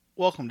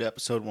Welcome to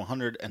episode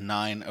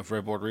 109 of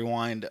Redboard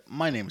Rewind.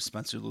 My name is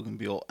Spencer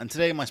Luganbuehl, and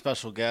today my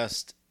special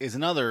guest is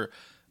another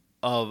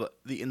of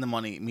the In the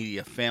Money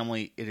media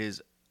family. It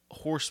is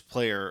horse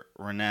player,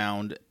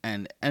 renowned,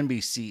 and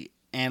NBC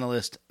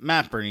analyst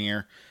Matt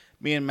Bernier.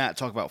 Me and Matt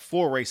talk about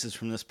 4 races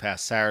from this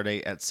past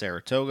Saturday at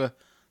Saratoga.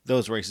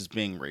 Those races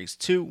being race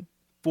 2,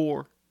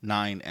 4,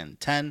 9, and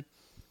 10.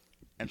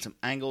 And some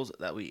angles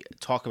that we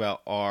talk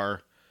about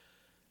are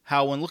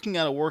how when looking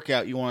at a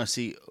workout, you want to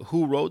see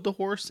who rode the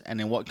horse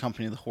and in what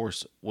company the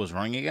horse was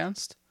running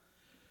against.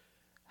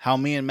 How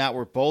me and Matt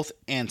were both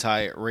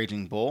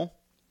anti-Raging Bull.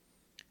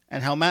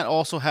 And how Matt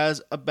also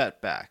has a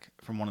bet back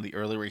from one of the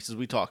early races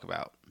we talk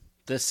about.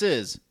 This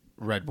is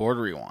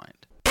Redboard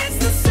Rewind. It's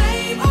the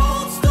same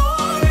old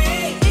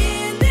story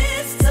in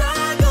this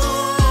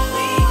tuggle.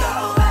 We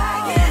go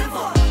back and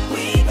forth.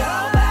 We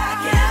go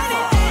back and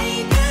forth. It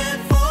ain't good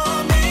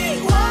for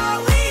me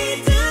what we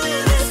do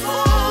this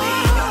for. We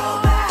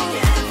go back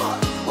and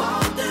forth.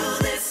 Won't do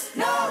this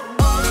no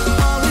more.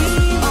 We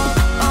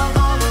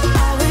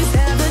always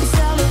have to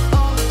tell it.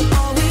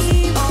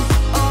 We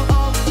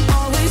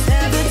always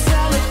have to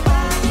tell it.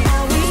 We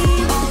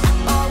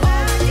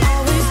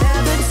always have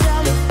to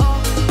tell it.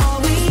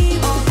 We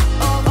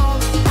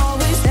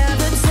always have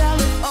to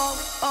tell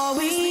it.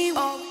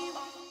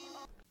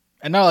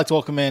 And now I'd like to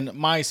welcome in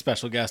my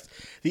special guest,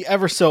 the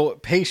ever so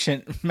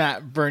patient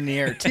Matt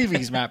Bernier,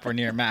 TV's Matt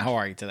Bernier. Matt, how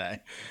are you today?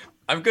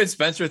 I'm good,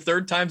 Spencer.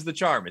 Third time's the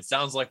charm. It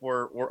sounds like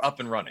we're up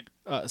and running.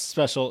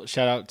 Special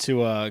shout out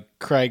to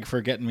Craig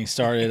for getting me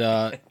started.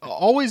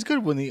 Always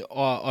good when the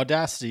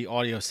Audacity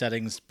audio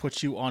settings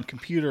put you on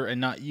computer and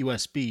not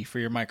USB for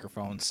your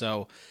microphone.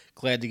 So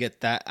glad to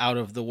get that out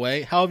of the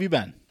way. How have you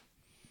been?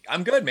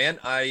 I'm good, man.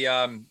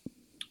 I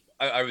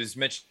was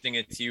mentioning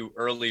it to you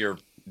earlier.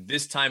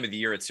 This time of the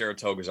year at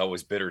Saratoga is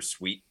always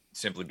bittersweet,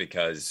 simply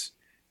because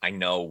I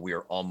know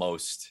we're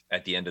almost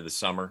at the end of the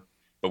summer,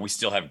 but we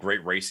still have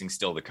great racing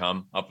still to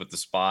come up at the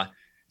spa.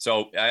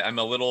 So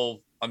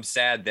I'm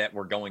sad that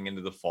we're going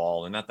into the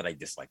fall, and not that I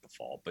dislike the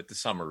fall, but the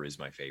summer is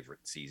my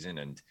favorite season,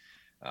 and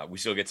we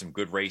still get some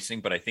good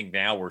racing. But I think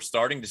now we're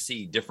starting to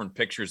see different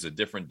pictures of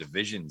different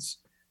divisions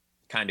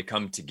kind of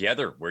come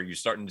together, where you're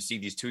starting to see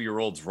these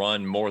 2-year-olds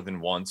run more than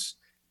once,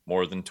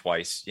 more than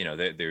twice. You know,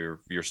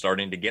 you're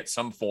starting to get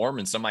some form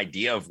and some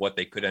idea of what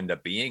they could end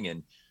up being.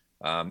 And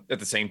at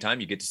the same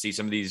time, you get to see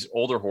some of these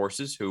older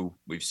horses who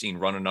we've seen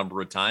run a number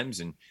of times,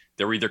 and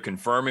they're either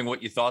confirming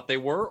what you thought they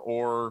were,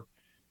 or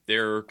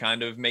they're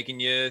kind of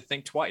making you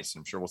think twice.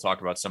 I'm sure we'll talk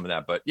about some of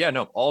that, but yeah,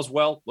 no, all's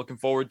well. Looking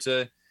forward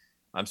to,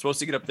 I'm supposed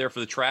to get up there for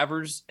the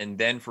Travers and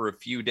then for a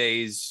few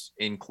days,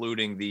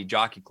 including the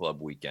Jockey Club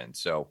weekend.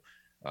 So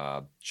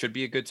should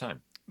be a good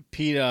time.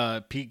 Pete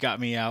got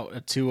me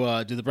out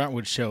to do the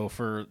Brentwood show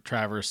for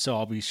Travers, so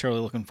I'll be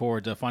surely looking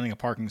forward to finding a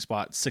parking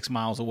spot 6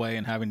 miles away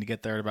and having to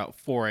get there at about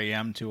 4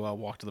 a.m. to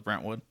walk to the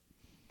Brentwood.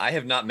 I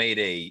have not made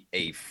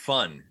a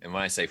fun, and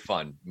when I say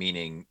fun,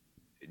 meaning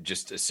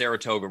just a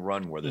Saratoga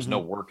run where there's no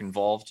work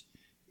involved,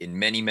 in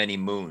many, many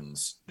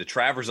moons. The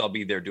Travers, I'll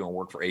be there doing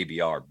work for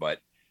ABR, but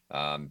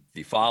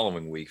the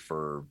following week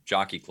for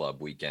Jockey Club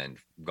weekend,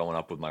 going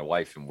up with my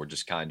wife, and we're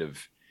just kind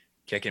of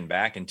kicking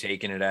back and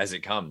taking it as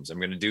it comes. I'm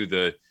going to do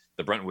the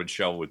Brentwood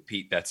show with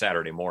Pete that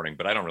Saturday morning,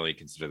 but I don't really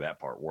consider that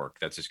part work.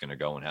 That's just going to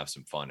go and have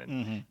some fun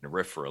and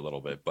riff for a little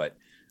bit. But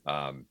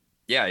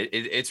yeah,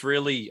 it's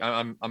really,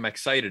 I'm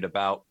excited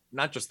about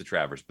not just the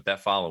Travers, but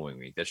that following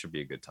week. That should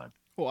be a good time.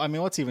 Well, I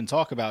mean, let's even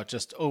talk about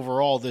just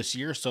overall this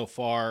year so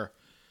far.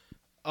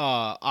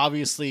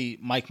 Obviously,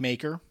 Mike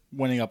Maker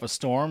winning up a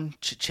storm,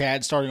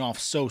 Chad starting off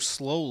so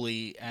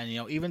slowly, and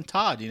even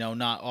Todd,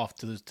 not off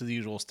to the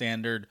usual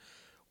standard.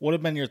 What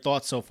have been your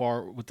thoughts so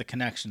far with the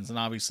connections? And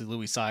obviously,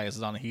 Luis Saez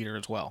is on a heater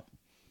as well.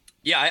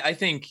 Yeah, I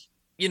think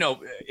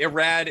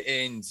Irad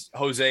and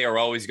Jose are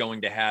always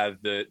going to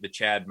have the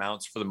Chad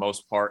mounts for the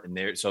most part,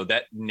 and so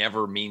that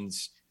never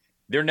means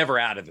they're never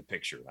out of the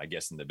picture, I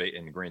guess, in the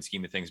grand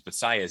scheme of things. But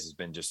Saez has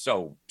been just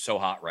so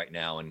hot right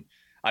now, and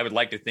I would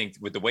like to think,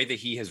 with the way that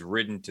he has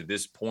ridden to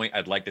this point,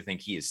 I'd like to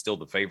think he is still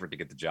the favorite to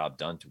get the job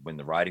done to win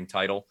the riding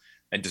title,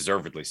 and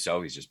deservedly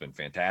so. He's just been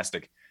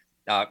fantastic.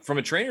 From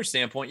a trainer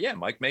standpoint, yeah,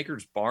 Mike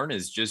Maker's barn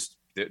is just,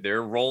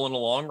 they're rolling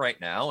along right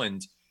now,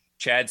 and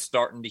Chad's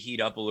starting to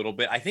heat up a little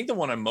bit. I think the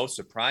one I'm most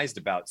surprised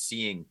about,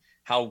 seeing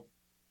how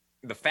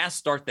the fast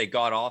start they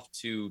got off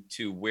to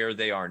where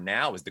they are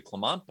now, is the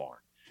Clement barn.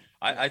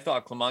 I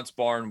thought Clement's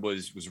barn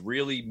was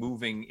really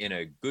moving in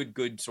a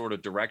good sort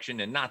of direction.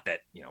 And not that,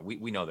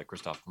 we know that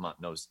Christophe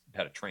Clement knows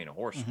how to train a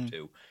horse or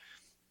two.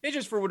 It's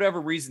just, for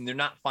whatever reason, they're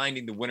not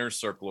finding the winner's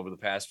circle over the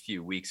past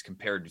few weeks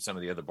compared to some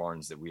of the other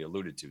barns that we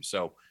alluded to.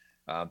 So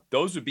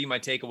those would be my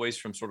takeaways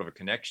from sort of a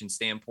connection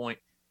standpoint.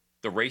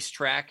 The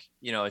racetrack,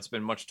 it's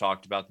been much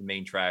talked about, the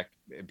main track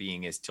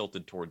being as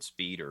tilted towards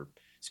speed or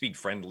speed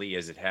friendly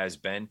as it has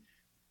been.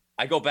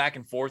 I go back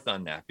and forth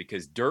on that,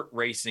 because dirt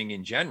racing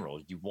in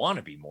general, you want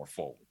to be more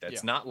forward.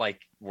 That's not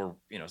like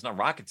it's not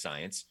rocket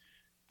science,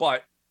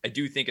 but I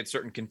do think at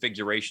certain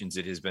configurations,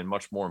 it has been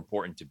much more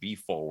important to be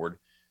forward,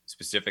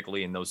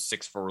 specifically in those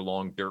 6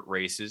 furlong dirt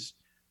races.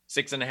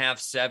 6.5,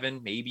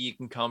 7, maybe you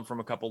can come from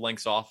a couple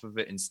lengths off of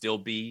it and still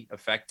be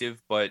effective.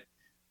 But,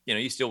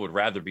 you still would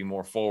rather be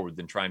more forward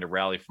than trying to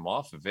rally from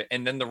off of it.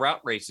 And then the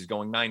route race is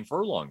going 9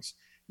 furlongs.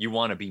 You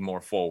want to be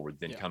more forward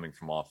than coming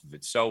from off of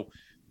it. So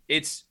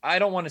I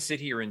don't want to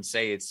sit here and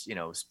say it's,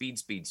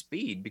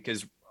 speed,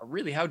 because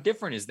really, how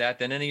different is that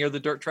than any other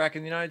dirt track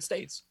in the United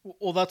States?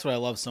 Well, that's what I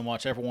love so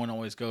much. Everyone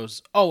always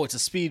goes, oh, it's a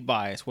speed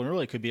bias, when it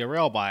really could be a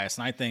rail bias.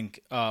 And I think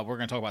we're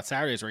going to talk about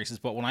Saturday's races,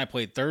 but when I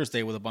played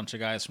Thursday with a bunch of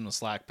guys from the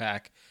Slack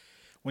Pack,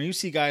 when you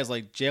see guys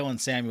like Jalen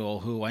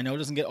Samuel, who I know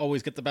doesn't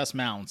always get the best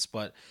mounts,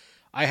 but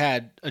I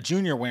had a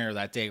junior winner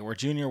that day where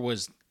junior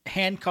was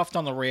handcuffed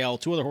on the rail,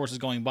 2 other horses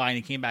going by, and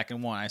he came back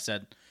and won. I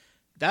said,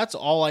 that's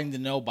all I need to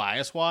know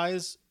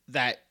bias-wise,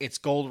 that it's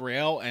gold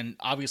rail, and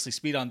obviously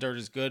speed on dirt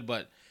is good,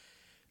 but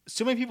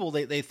so many people,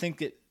 they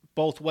think it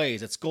both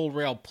ways. It's gold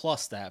rail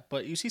plus that.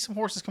 But you see some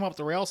horses come up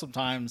the rail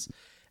sometimes,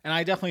 and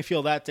I definitely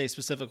feel that day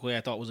specifically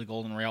I thought was a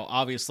golden rail.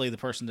 Obviously, the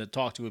person to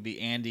talk to would be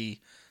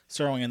Andy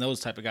Sterling and those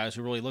type of guys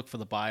who really look for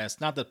the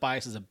bias. Not that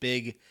bias is a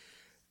big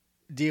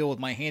deal with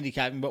my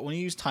handicapping, but when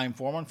you use time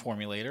form on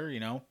Formulator,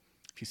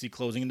 if you see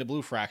closing into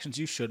blue fractions,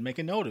 you should make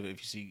a note of it.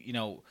 If you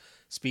see,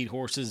 speed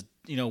horses,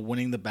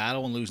 winning the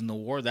battle and losing the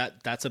war,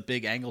 that's a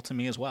big angle to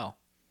me as well.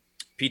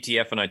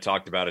 PTF and I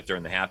talked about it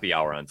during the happy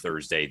hour on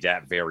Thursday,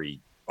 that very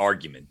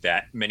argument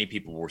that many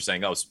people were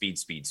saying, oh, speed,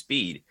 speed,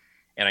 speed.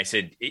 And I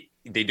said,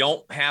 they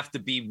don't have to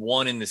be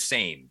one and the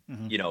same.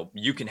 Mm-hmm.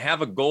 You can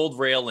have a gold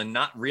rail and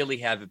not really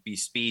have it be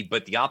speed,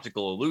 but the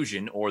optical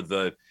illusion or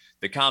the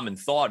common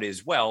thought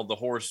is, well, the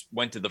horse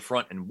went to the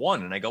front and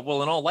won. And I go,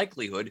 well, in all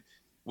likelihood,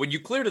 when you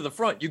clear to the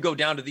front, you go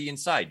down to the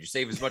inside. You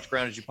save as much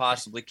ground as you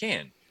possibly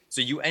can.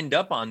 So you end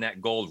up on that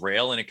gold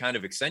rail, and it kind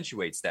of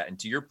accentuates that. And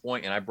to your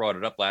point, and I brought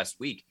it up last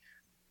week,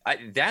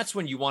 that's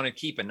when you want to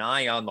keep an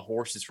eye on the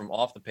horses from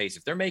off the pace.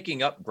 If they're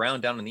making up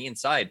ground down on the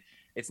inside,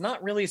 it's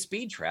not really a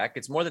speed track.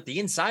 It's more that the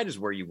inside is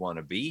where you want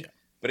to be. Yeah.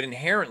 But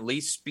inherently,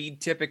 speed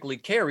typically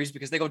carries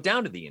because they go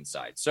down to the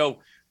inside. So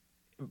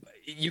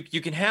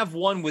you can have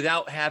one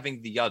without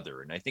having the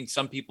other. And I think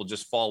some people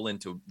just fall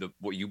into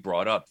what you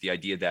brought up, the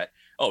idea that,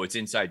 oh, it's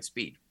inside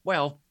speed.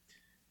 Well,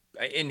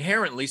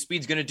 inherently,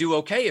 speed's going to do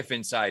okay if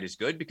inside is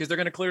good because they're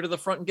going to clear to the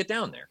front and get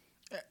down there.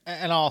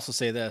 And I'll also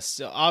say this.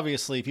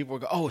 Obviously, people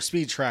go, oh,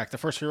 speed track. The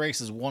first 3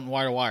 races, 1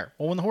 wire to wire.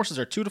 Well, when the horses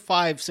are 2-5,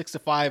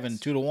 6-5, and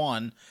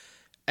 2-1,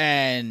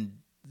 and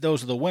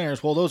those are the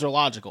winners, well, those are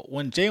logical.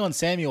 When Jalen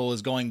Samuel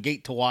is going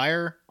gate to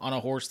wire on a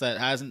horse that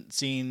hasn't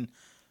seen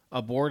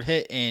a board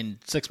hit in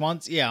 6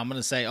 months, I'm going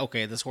to say,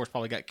 okay, this horse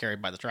probably got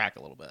carried by the track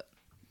a little bit.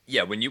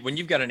 Yeah, when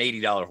you've got an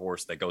 $80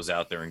 horse that goes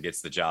out there and gets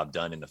the job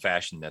done in the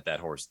fashion that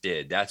horse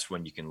did, that's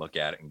when you can look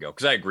at it and go,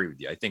 because I agree with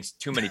you. I think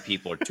too many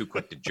people are too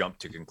quick to jump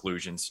to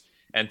conclusions.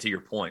 And to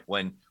your point,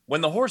 when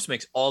the horse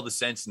makes all the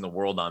sense in the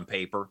world on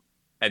paper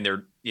and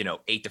they're,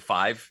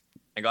 8-5,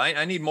 I go,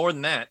 I need more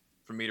than that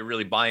for me to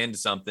really buy into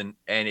something.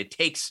 And it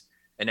takes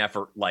an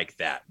effort like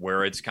that,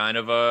 where it's kind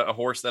of a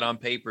horse that on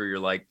paper, you're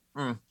like,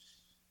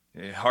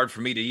 hard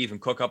for me to even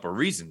cook up a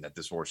reason that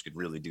this horse could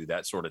really do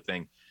that sort of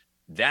thing.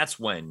 That's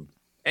when,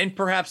 and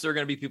perhaps there are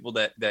going to be people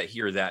that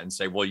hear that and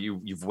say, well,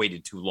 you've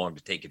waited too long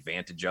to take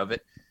advantage of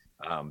it.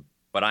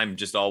 But I'm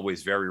just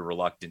always very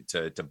reluctant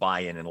to buy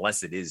in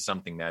unless it is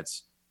something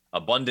that's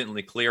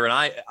abundantly clear. And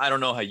I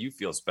don't know how you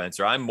feel,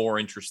 Spencer. I'm more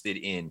interested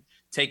in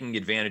taking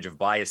advantage of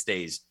bias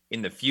days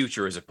in the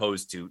future as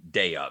opposed to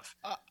day of.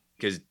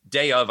 Because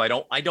day of, I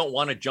don't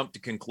want to jump to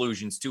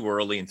conclusions too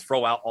early and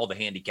throw out all the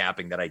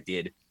handicapping that I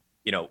did,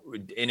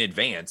 in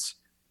advance.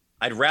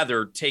 I'd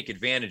rather take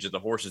advantage of the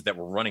horses that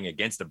were running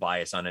against a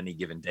bias on any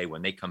given day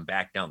when they come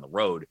back down the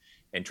road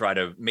and try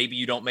to, maybe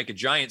you don't make a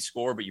giant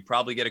score, but you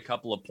probably get a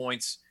couple of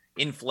points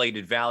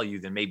inflated value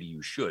than maybe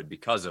you should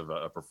because of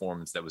a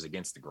performance that was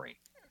against the grain.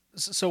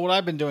 So what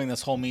I've been doing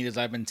this whole meet is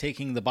I've been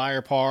taking the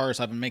buyer pars.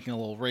 I've been making a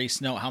little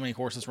race note, how many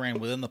horses ran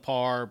within the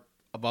par,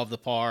 above the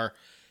par.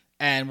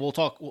 And we'll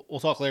talk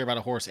later about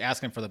a horse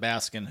asking for the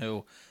Baskin,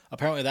 who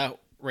apparently that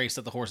race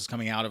that the horse is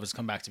coming out of has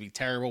come back to be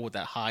terrible with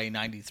that high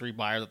 93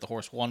 buyer that the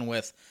horse won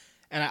with.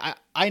 And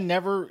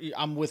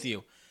I'm with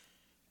you.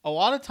 A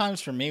lot of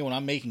times for me, when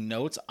I'm making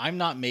notes, I'm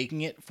not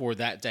making it for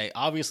that day.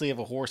 Obviously, if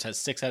a horse has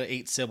 6 out of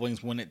 8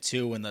 siblings win at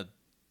 2 and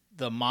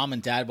the mom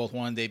and dad both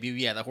won on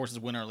debut, that horse is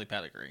win early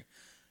pedigree.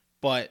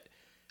 But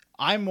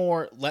I'm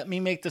more, let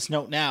me make this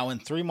note now,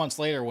 and 3 months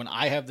later when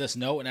I have this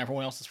note and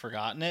everyone else has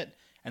forgotten it,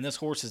 and this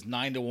horse is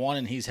 9-1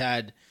 and he's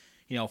had,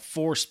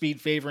 4 speed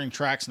favoring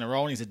tracks in a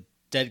row and he's a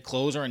dead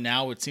closer and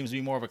now it seems to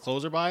be more of a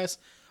closer bias.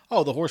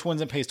 Oh, the horse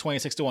wins and pays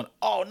 26-1.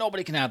 Oh,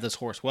 nobody can have this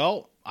horse.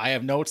 Well, I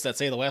have notes that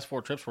say the last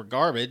 4 trips were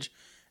garbage,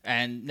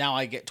 and now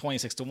I get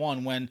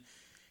 26-1 when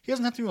he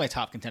doesn't have to be my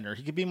top contender.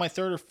 He could be my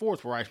 3rd or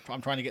 4th where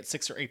I'm trying to get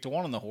 6 or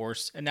 8-1 on the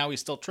horse, and now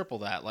he's still triple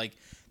that. Like,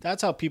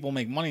 that's how people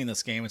make money in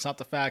this game. It's not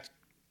the fact.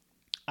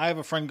 I have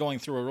a friend going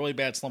through a really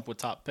bad slump with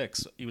top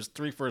picks. He was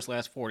 3 for his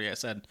last 40. I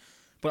said,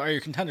 but are your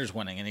contenders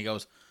winning? And he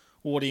goes,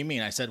 well, what do you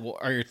mean? I said, well,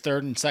 are your 3rd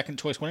and 2nd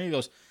choice winning? He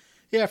goes,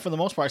 yeah, for the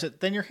most part. I said,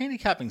 then your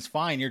handicapping's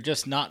fine. You're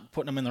just not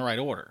putting them in the right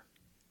order.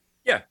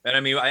 Yeah. And I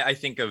mean, I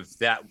think of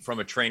that from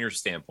a trainer's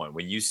standpoint.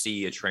 When you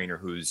see a trainer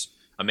who's,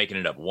 I'm making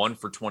it up, 1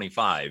 for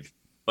 25,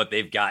 but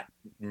they've got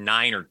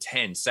 9 or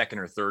 10 second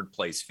or third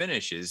place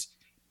finishes,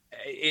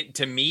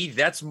 to me,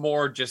 that's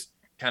more just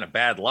kind of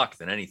bad luck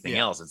than anything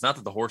else. It's not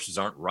that the horses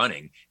aren't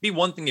running. It'd be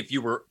one thing if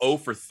you were 0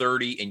 for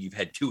 30 and you've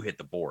had 2 hit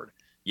the board.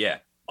 Yeah.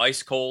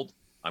 Ice cold.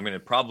 I'm going to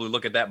probably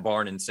look at that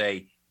barn and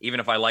say,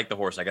 even if I like the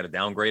horse, I got to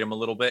downgrade him a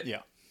little bit.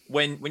 Yeah.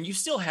 When you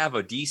still have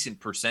a decent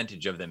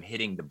percentage of them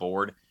hitting the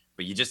board,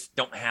 but you just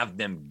don't have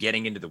them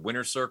getting into the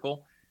winner's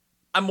circle,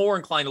 I'm more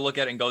inclined to look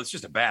at it and go, it's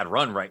just a bad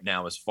run right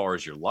now as far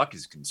as your luck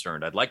is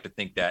concerned. I'd like to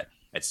think that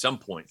at some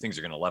point things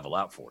are going to level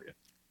out for you.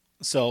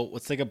 So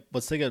let's take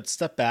a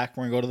step back.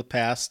 We're gonna go to the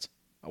past.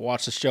 I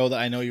watched a show that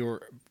I know you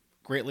were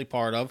greatly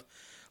part of,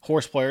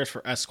 Horse Players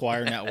for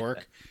Esquire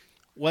Network.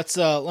 Let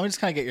me just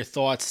kind of get your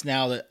thoughts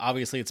now that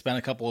obviously it's been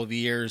a couple of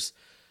years.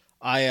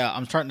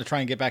 I'm starting to try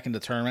and get back into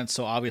tournaments,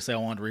 so obviously I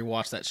wanted to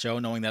rewatch that show,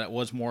 knowing that it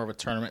was more of a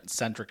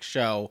tournament-centric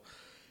show.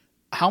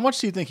 How much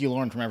do you think you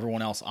learned from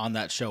everyone else on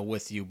that show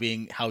with you,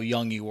 being how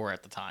young you were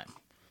at the time?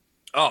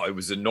 Oh, it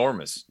was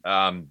enormous.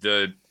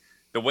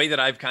 The way that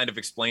I've kind of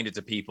explained it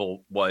to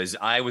people was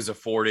I was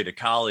afforded a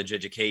college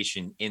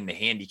education in the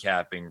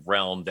handicapping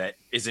realm that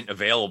isn't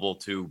available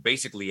to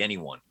basically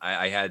anyone.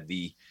 I had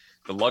the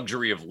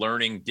luxury of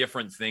learning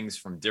different things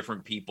from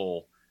different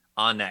people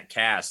on that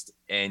cast,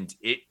 and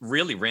it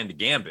really ran the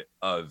gambit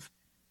of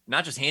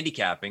not just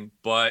handicapping,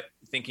 but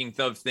thinking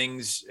of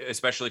things,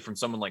 especially from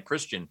someone like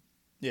Christian,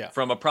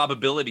 from a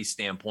probability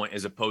standpoint,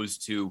 as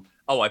opposed to,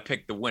 oh, I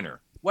picked the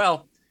winner.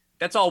 Well,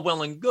 that's all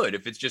well and good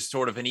if it's just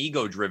sort of an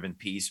ego-driven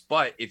piece.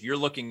 But if you're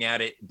looking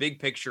at it big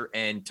picture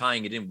and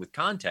tying it in with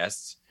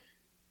contests,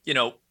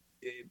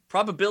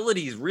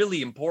 probability is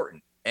really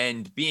important,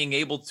 and being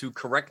able to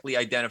correctly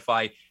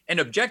identify and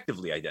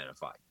objectively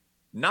identify,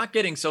 not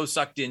getting so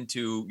sucked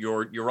into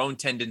your own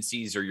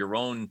tendencies or your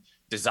own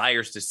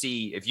desires to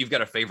see if you've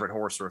got a favorite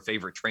horse or a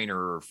favorite trainer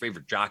or a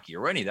favorite jockey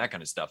or any of that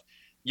kind of stuff.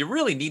 You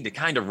really need to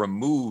kind of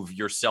remove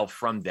yourself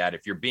from that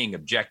if you're being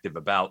objective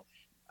about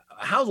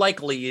how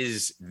likely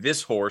is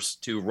this horse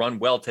to run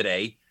well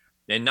today,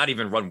 and not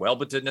even run well,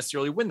 but to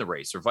necessarily win the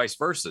race or vice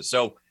versa.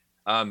 So,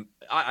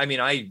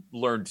 I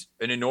learned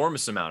an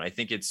enormous amount. I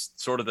think it's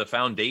sort of the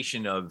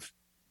foundation of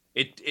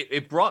it.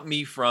 It brought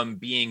me from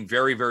being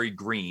very, very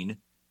green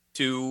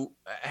to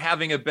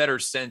having a better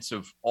sense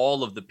of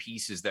all of the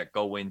pieces that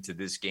go into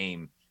this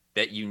game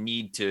that you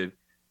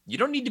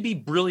don't need to be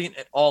brilliant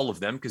at all of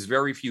them, because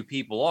very few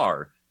people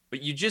are,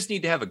 but you just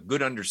need to have a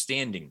good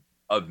understanding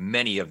of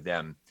many of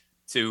them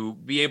to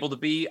be able to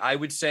be, I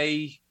would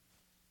say,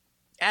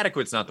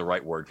 adequate's not the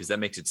right word, because that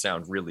makes it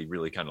sound really,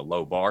 really kind of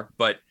low bar,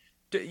 but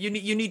you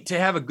need to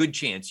have a good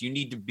chance. You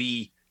need to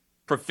be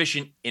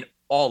proficient in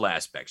all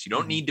aspects. You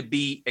don't need to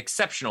be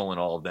exceptional in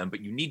all of them,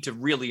 but you need to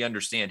really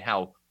understand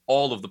how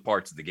all of the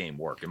parts of the game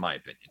work, in my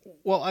opinion.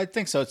 Well, I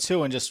think so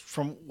too. And just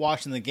from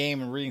watching the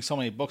game and reading so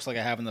many books like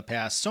I have in the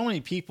past, so many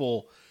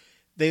people,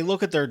 they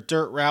look at their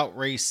dirt route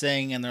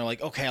racing and they're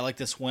like, okay, I like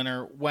this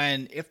winner.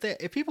 When if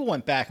people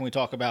went back and we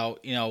talk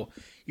about,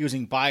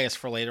 using bias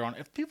for later on,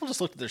 if people just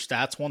looked at their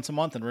stats once a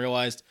month and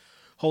realized,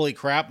 holy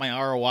crap, my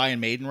ROI in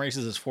maiden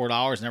races is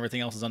 $4 and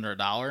everything else is under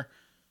 $1,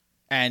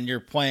 and you're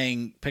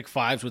playing pick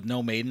fives with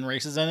no maiden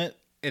races in it,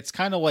 it's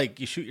kind of like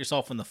you shoot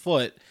yourself in the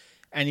foot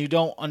and you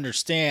don't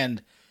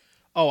understand,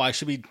 oh, I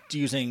should be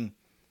using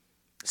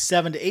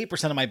 7 to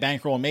 8% of my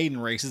bankroll in maiden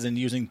races and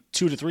using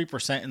 2 to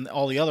 3% in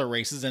all the other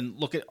races, and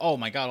look at, oh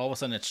my God, all of a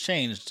sudden it's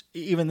changed.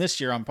 Even this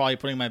year, I'm probably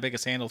putting my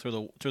biggest handle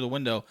through the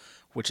window,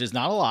 which is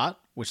not a lot,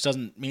 which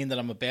doesn't mean that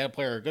I'm a bad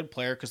player or a good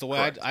player, because the way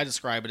I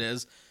describe it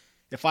is,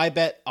 if I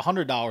bet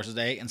 $100 a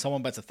day and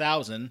someone bets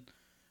 1,000,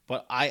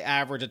 but I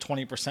average a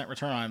 20%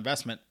 return on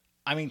investment,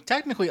 I mean,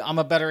 technically I'm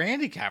a better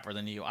handicapper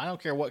than you. I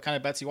don't care what kind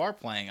of bets you are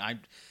playing.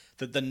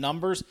 The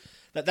numbers,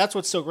 that's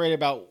what's so great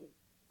about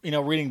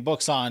reading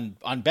books on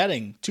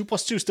betting. 2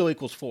 + 2 still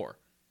equals 4.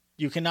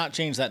 You cannot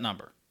change that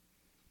number.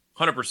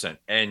 100%.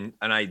 And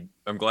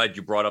I'm glad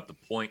you brought up the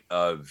point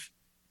of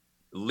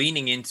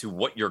leaning into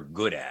what you're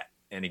good at.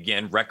 And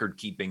again, record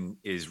keeping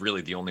is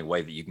really the only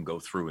way that you can go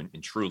through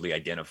and truly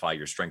identify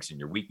your strengths and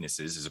your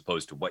weaknesses, as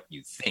opposed to what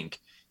you think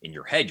in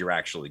your head you're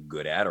actually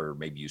good at, or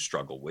maybe you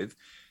struggle with.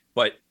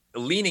 But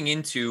leaning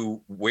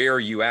into where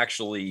you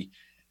actually,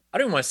 I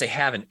don't want to say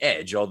have an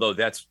edge, although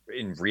that's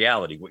in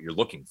reality what you're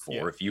looking for.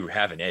 Yeah. If you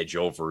have an edge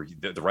over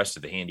the rest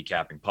of the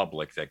handicapping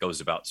public that goes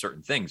about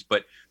certain things.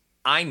 But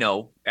I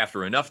know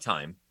after enough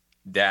time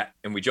that,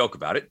 and we joke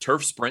about it,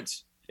 turf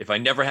sprints, if I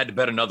never had to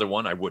bet another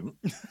one, I wouldn't.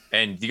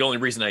 And the only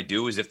reason I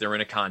do is if they're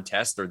in a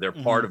contest or they're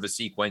part of a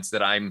sequence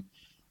that I'm,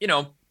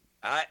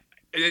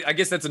 I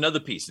guess that's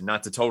another piece, and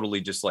not to totally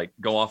just like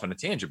go off on a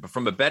tangent, but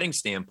from a betting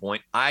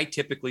standpoint, I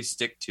typically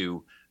stick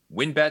to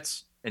win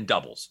bets and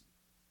doubles.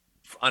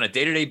 On a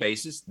day-to-day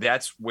basis,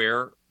 that's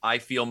where I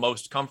feel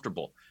most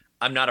comfortable.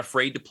 I'm not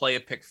afraid to play a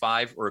pick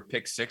 5 or a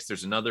pick 6.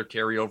 There's another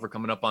carryover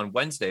coming up on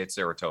Wednesday at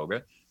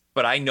Saratoga,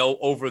 but I know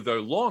over the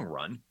long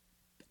run,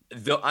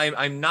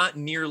 I'm not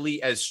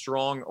nearly as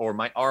strong, or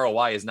my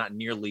ROI is not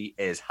nearly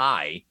as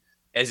high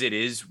as it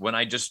is when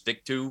I just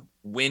stick to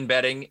win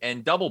betting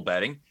and double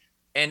betting.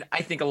 And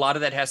I think a lot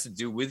of that has to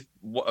do with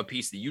a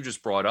piece that you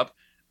just brought up,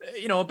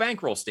 a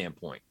bankroll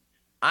standpoint.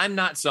 I'm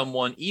not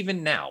someone,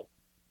 even now,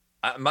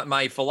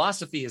 my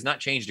philosophy has not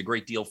changed a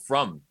great deal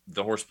from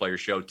the Horse Player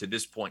Show to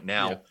this point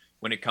now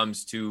when it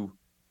comes to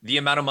the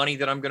amount of money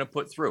that I'm going to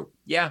put through.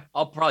 Yeah,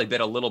 I'll probably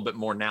bet a little bit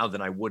more now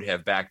than I would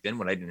have back then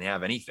when I didn't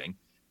have anything.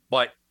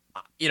 But,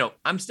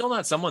 I'm still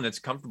not someone that's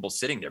comfortable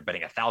sitting there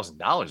betting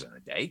 $1,000 on a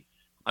day.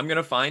 I'm going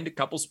to find a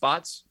couple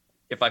spots.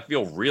 If I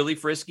feel really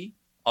frisky,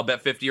 I'll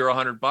bet 50 or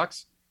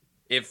 $100.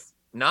 If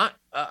not,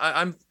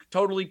 I'm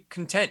totally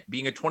content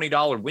being a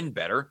 $20 win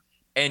better.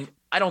 And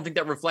I don't think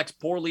that reflects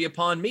poorly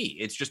upon me.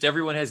 It's just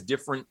everyone has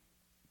different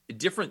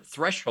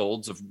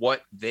thresholds of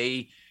what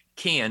they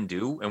can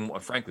do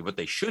and frankly what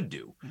they should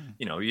do.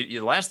 The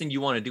last thing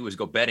you want to do is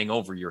go betting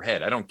over your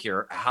head. I don't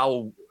care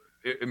how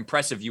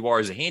impressive you are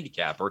as a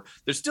handicapper.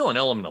 There's still an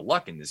element of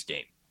luck in this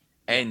game,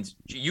 and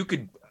you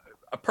could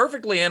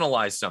perfectly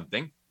analyze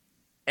something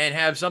and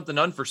have something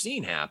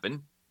unforeseen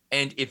happen.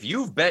 And if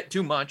you've bet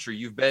too much or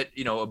you've bet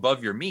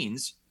above your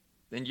means,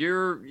 then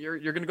you're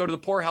going to go to the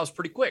poorhouse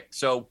pretty quick.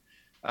 So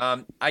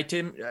I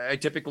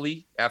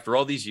typically, after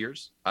all these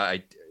years,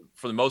 I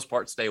for the most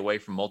part stay away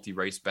from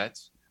multi-race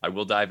bets. I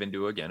will dive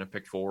into again a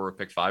pick 4 or a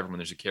pick 5 when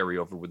there's a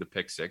carryover with a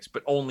pick 6,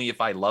 but only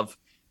if I love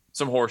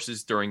some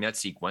horses during that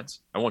sequence.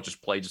 I won't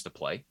just play just to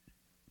play.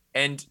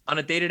 And on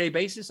a day-to-day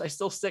basis, I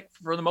still stick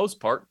for the most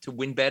part to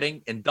win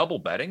betting and double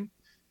betting.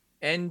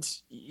 And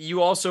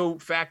you also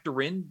factor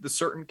in the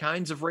certain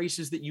kinds of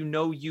races that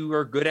you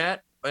are good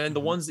at and the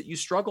ones that you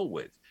struggle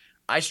with.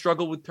 I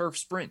struggle with turf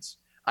sprints.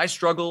 I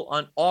struggle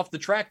on off the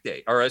turf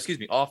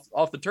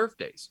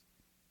days.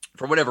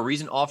 For whatever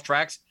reason, off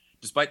tracks,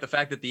 despite the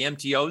fact that the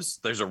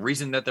MTOs, there's a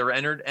reason that they're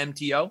entered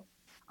MTO,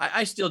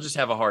 I still just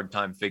have a hard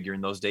time figuring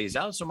those days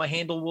out. So my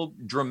handle will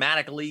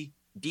dramatically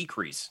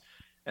decrease.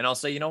 And I'll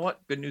say, you know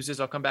what? Good news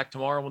is I'll come back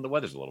tomorrow when the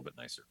weather's a little bit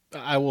nicer.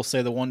 I will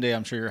say the one day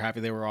I'm sure you're happy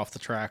they were off the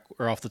track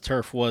or off the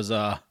turf was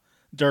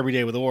Derby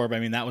Day with Orb. I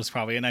mean, that was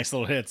probably a nice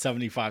little hit,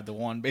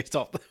 75-1 based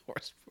off the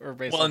horse.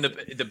 And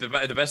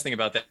the best thing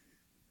about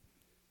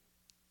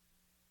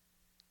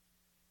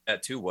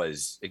that too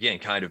was, again,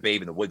 kind of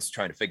babe in the woods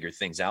trying to figure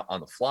things out on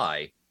the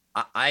fly.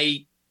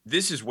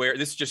 This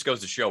just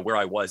goes to show where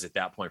I was at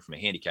that point from a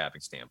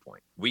handicapping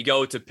standpoint. We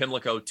go to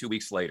Pimlico 2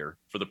 weeks later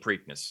for the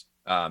Preakness.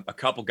 A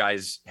couple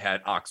guys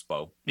had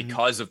Oxbow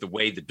because of the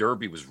way the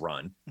Derby was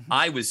run.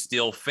 I was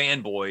still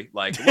fanboy.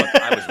 Like, look,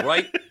 I was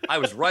right. I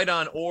was right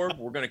on Orb.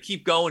 We're going to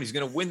keep going. He's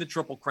going to win the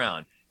Triple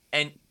Crown.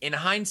 And in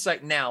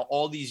hindsight now,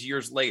 all these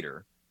years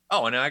later,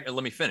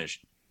 let me finish.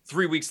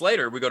 3 weeks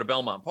later, we go to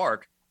Belmont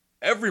Park.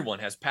 Everyone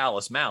has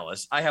Palace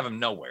Malice. I have him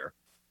nowhere.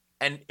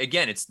 And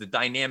again, it's the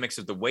dynamics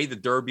of the way the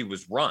Derby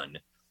was run.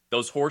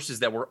 Those horses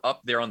that were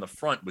up there on the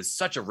front with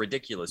such a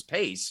ridiculous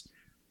pace,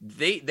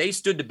 they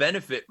stood to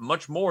benefit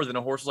much more than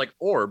a horse like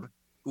Orb,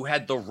 who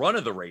had the run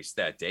of the race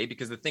that day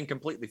because the thing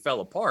completely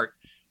fell apart.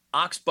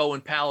 Oxbow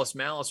and Palace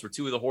Malice were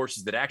two of the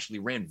horses that actually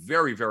ran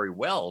very, very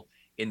well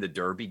in the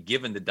Derby,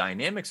 given the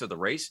dynamics of the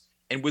race.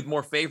 And with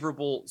more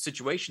favorable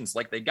situations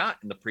like they got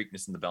in the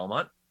Preakness and the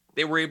Belmont,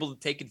 they were able to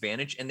take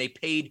advantage, and they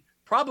paid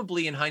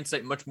probably in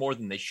hindsight much more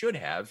than they should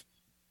have.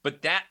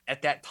 But that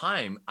at that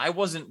time, I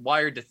wasn't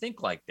wired to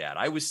think like that.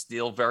 I was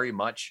still very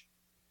much,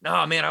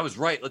 no, man, I was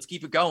right. Let's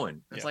keep it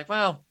going. It's like,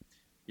 well,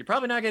 you're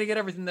probably not going to get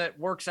everything that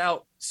works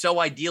out so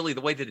ideally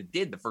the way that it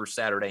did the first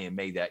Saturday in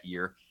May that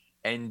year.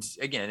 And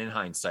again, in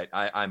hindsight,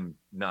 I'm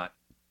not,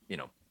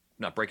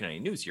 not breaking any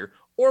news here.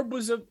 Orb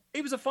was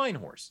a fine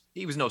horse.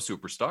 He was no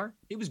superstar.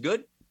 He was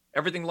good.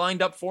 Everything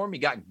lined up for him. He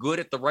got good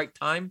at the right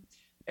time.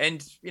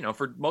 And,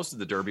 for most of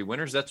the Derby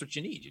winners, that's what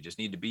you need. You just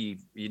need to be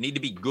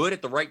good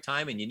at the right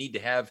time, and you need to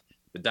have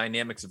the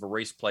dynamics of a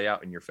race play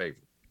out in your favor.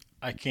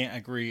 I can't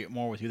agree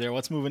more with you there.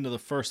 Let's move into the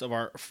first of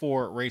our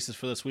 4 races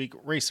for this week.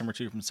 Race number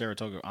 2 from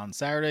Saratoga on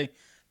Saturday.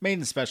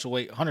 Maiden special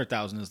weight,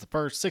 100,000 is the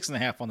purse,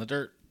 6.5 on the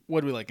dirt.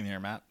 What do we like in here,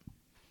 Matt?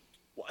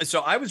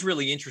 So I was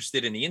really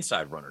interested in the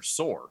inside runner,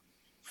 Soar,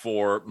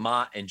 for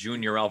Mott and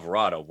Junior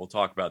Alvarado. We'll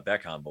talk about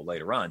that combo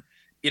later on.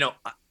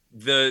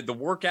 The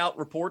workout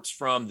reports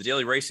from the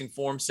Daily Racing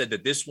Form said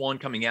that this one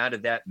coming out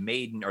of that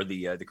maiden, or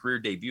the career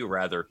debut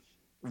rather,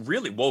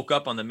 really woke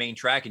up on the main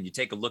track, and you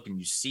take a look and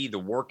you see the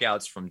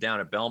workouts from down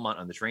at Belmont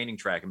on the training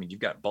track. I mean, you've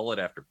got bullet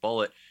after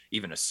bullet,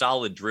 even a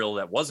solid drill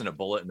that wasn't a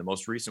bullet in the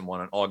most recent one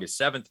on August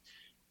 7th.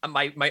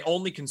 My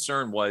only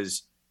concern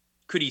was,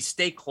 could he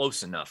stay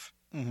close enough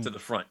to the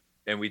front?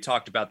 And we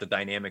talked about the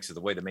dynamics of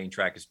the way the main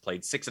track is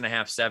played.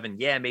 6.5, 7.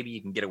 Yeah, maybe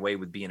you can get away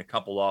with being a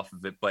couple off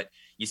of it, but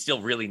you still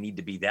really need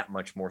to be that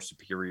much more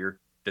superior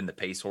than the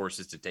pace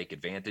horses to take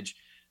advantage.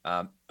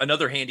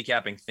 Another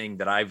handicapping thing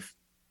that I've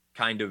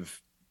kind of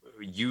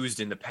used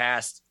in the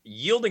past,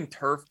 yielding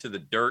turf to the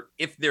dirt.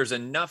 If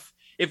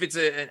it's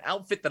an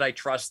outfit that I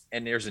trust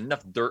and there's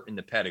enough dirt in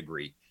the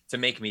pedigree to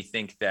make me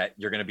think that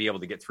you're going to be able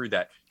to get through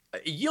that,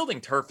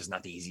 yielding turf is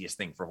not the easiest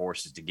thing for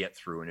horses to get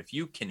through. And if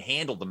you can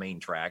handle the main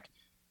track,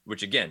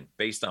 which again,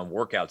 based on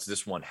workouts,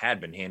 this one had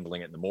been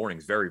handling it in the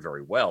mornings very,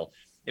 very well.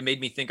 it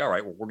made me think, all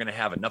right, well, we're going to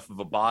have enough of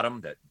a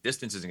bottom that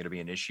distance isn't going to be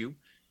an issue.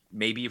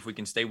 Maybe if we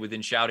can stay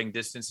within shouting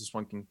distance, this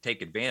one can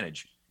take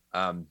advantage.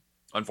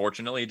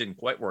 Unfortunately, it didn't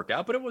quite work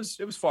out, but it was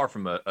far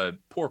from a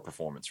poor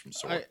performance from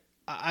Soar.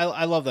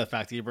 I love that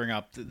fact that you bring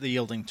up the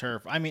yielding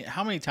turf. I mean,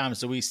 how many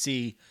times do we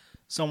see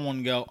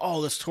someone go,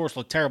 "Oh, this horse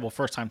looked terrible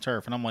first time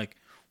turf," and I'm like,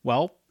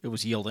 "Well, it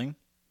was yielding.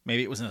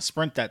 Maybe it was in a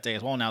sprint that day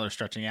as well. Now they're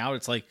stretching out."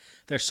 It's like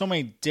there's so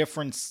many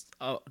different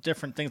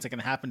things that can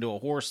happen to a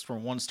horse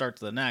from one start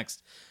to the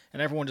next,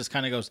 and everyone just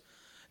kind of goes,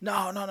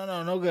 "No,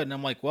 no good." And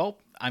I'm like, "Well,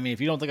 I mean,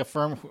 if you don't think a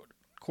firm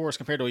course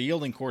compared to a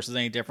yielding course is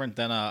any different,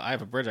 then I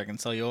have a bridge I can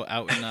sell you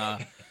out in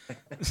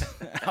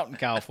out in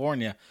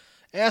California."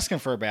 Asking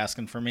for a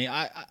baskin for me.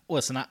 I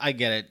listen. I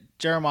get it.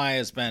 Jeremiah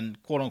has been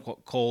quote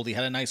unquote cold. He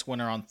had a nice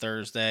winner on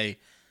Thursday.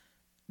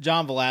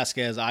 John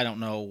Velasquez, I don't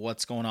know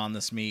what's going on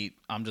this meet.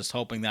 I'm just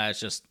hoping that it's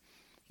just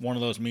one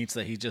of those meets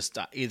that he just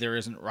either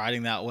isn't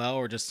riding that well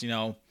or just,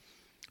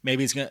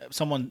 maybe he's gonna.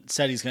 Someone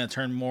said he's gonna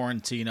turn more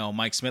into,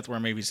 Mike Smith, where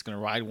maybe he's gonna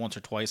ride once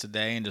or twice a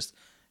day and just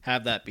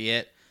have that be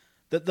it.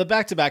 The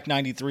back-to-back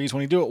 93s,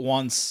 when you do it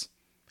once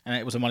and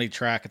it was a muddy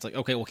track, it's like,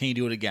 okay, well, can you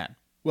do it again?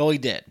 Well, he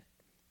did.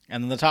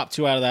 And then the top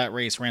two out of that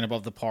race ran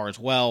above the par as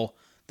well.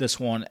 This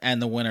one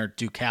and the winner,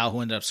 Ducal,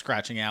 who ended up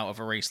scratching out of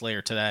a race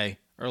later today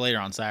or later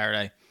on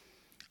Saturday.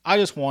 I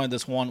just wanted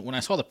this one. When I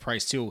saw the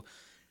price too,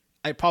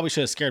 it probably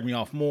should have scared me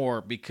off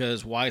more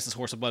because why is this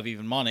horse above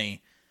even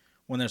money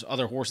when there's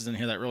other horses in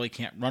here that really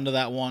can't run to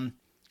that one?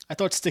 I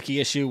thought Sticky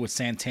Issue with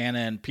Santana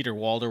and Peter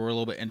Walder were a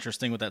little bit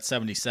interesting with that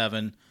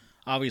 77.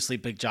 Obviously,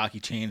 big jockey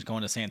change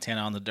going to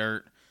Santana on the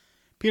dirt.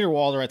 Peter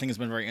Walder, I think, has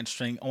been very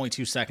interesting. Only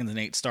 2 seconds in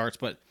 8 starts,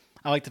 but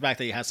I like the fact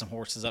that he has some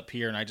horses up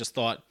here, and I just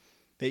thought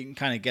that you can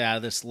kind of get out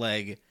of this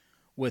leg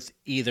with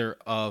either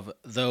of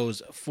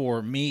those.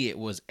 For me, it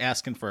was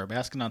Asking for a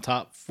Baskin on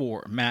top.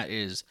 For Matt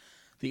is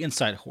the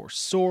inside horse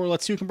Soar.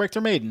 Let's see who can break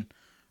their maiden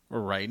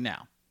right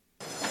now.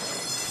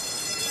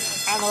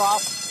 And they're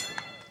off.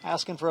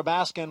 Asking for a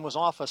Baskin was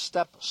off a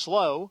step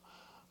slow.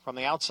 From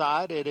the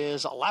outside, it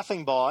is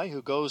Laughing Boy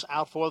who goes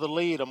out for the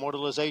lead.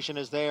 Immortalization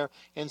is there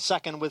in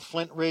second with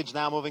Flint Ridge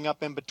now moving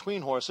up in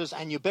between horses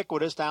and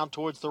Ubiquitous down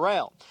towards the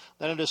rail.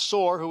 Then it is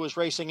Soar who is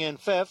racing in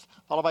fifth,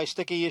 followed by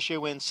Sticky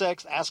Issue in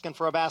sixth. Asking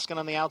for a Baskin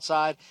on the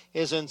outside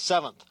is in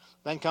seventh.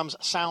 Then comes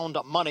Sound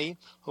Money,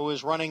 who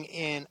is running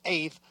in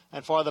eighth.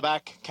 And farther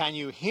back, Can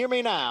You Hear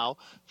Me Now,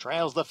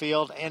 trails the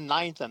field in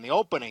ninth. And the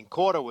opening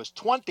quarter was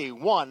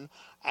 21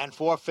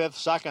 4/5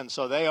 seconds.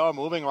 So they are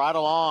moving right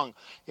along.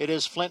 It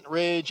is Flint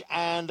Ridge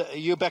and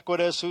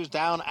Ubiquitous who's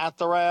down at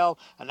the rail.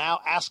 And now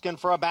Asking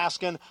for a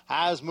Baskin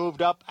has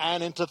moved up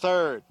and into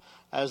third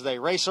as they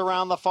race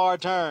around the far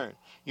turn.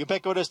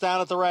 Ubiquitous down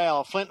at the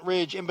rail. Flint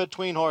Ridge in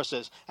between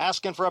horses.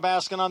 Asking for a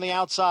Baskin on the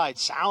outside.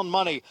 Sound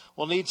Money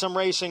will need some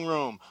racing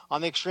room.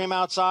 On the extreme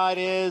outside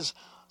is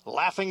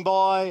Laughing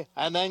Boy,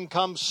 and then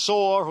comes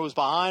Soar, who's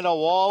behind a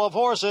wall of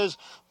horses.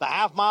 The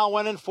half mile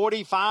went in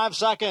 45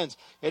 seconds.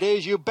 It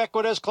is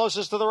Ubiquitous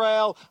closest to the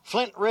rail.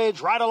 Flint Ridge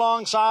right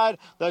alongside.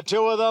 The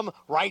two of them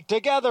right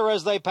together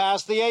as they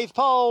pass the eighth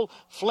pole.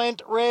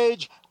 Flint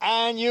Ridge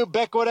and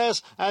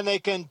Ubiquitous, and they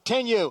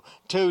continue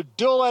to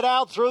duel it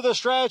out through the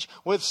stretch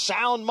with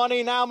Sound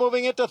Money now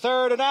moving into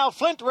third. And now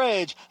Flint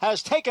Ridge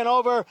has taken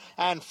over,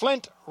 and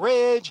Flint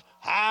Ridge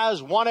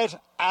has won it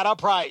at a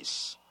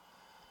price.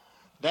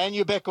 Then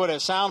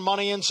Ubiquitous, Sound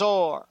Money, and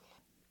Soar.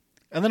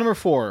 And then number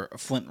 4,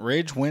 Flint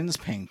Ridge wins,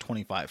 paying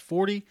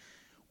 $25.40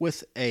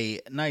 with a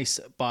nice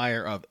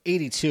buyer of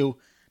 82.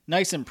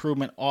 Nice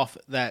improvement off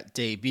that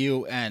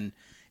debut. And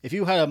if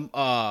you had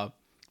a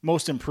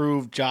most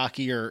improved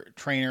jockey or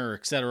trainer,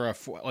 etc.,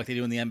 like they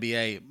do in the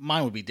NBA,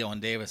 mine would be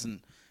Dylan Davis. And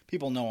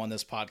people know on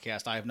this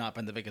podcast I have not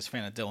been the biggest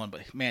fan of Dylan,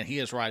 but man, he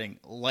is riding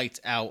lights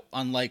out,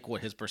 unlike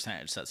what his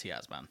percentage says he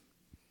has been.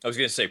 I was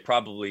going to say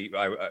probably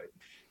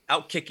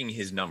outkicking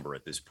his number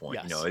at this point.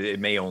 Yes. It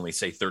may only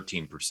say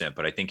 13%,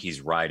 but I think he's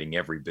riding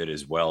every bit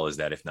as well as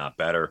that, if not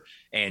better.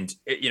 And,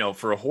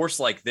 for a horse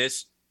like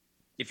this,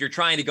 if you're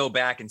trying to go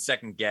back and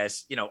second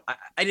guess,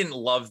 I didn't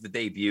love the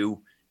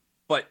debut,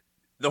 but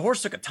the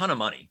horse took a ton of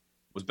money,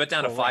 was bet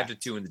down to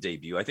 5-2 in the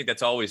debut. I think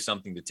that's always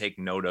something to take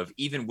note of.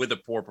 Even with a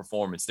poor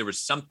performance, there was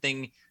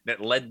something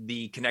that led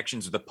the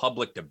connections of the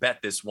public to bet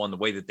this one the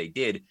way that they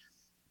did.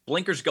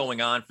 Blinkers going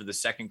on for the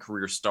second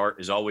career start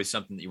is always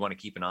something that you want to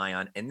keep an eye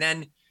on. And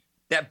then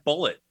that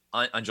bullet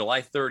on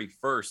July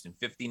 31st and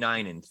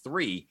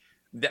 59-3,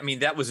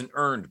 that was an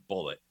earned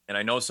bullet. And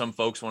I know some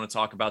folks want to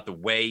talk about the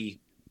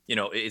way,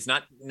 it's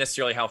not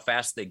necessarily how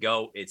fast they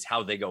go, it's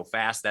how they go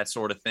fast, that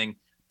sort of thing.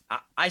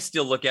 I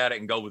still look at it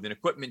and go, with an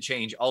equipment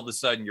change, all of a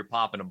sudden you're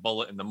popping a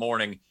bullet in the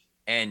morning.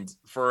 And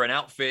for an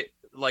outfit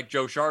like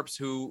Joe Sharp's,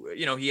 who,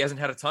 he hasn't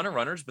had a ton of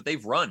runners, but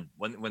they've run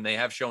when they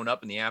have shown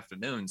up in the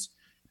afternoons.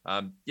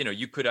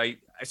 You could, I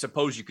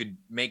suppose you could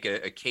make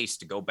a case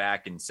to go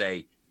back and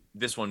say,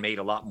 this one made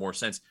a lot more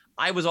sense.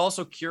 I was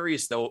also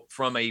curious, though,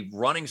 from a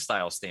running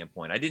style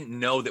standpoint. I didn't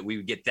know that we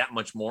would get that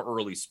much more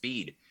early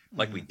speed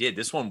like we did.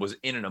 This one was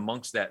in and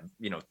amongst that,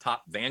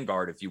 top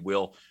vanguard, if you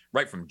will,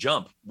 right from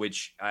jump,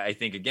 which I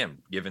think, again,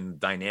 given the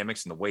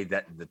dynamics and the way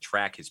that the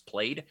track has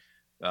played,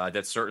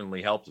 that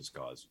certainly helped his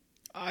cause.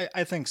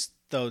 I think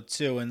though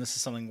too, and this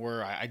is something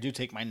where I do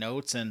take my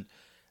notes. And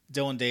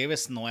Dylan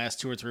Davis in the last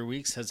 2 or 3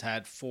 weeks has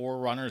had 4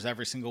 runners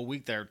every single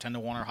week that are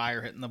 10-1 or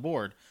higher hitting the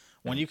board.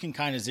 When you can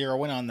kind of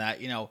zero in on that,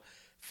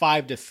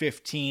 5 to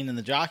 15 in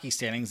the jockey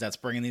standings, that's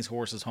bringing these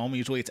horses home.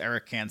 Usually it's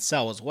Eric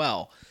Cancel as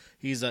well.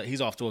 He's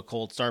off to a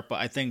cold start, but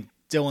I think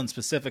Dylan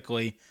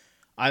specifically,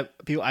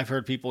 I've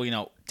heard people,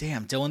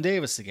 damn, Dylan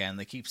Davis again.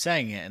 They keep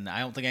saying it, and I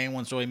don't think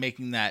anyone's really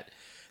making that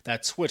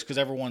switch because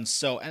everyone's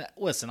so. And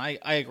listen, I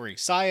agree.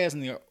 Saez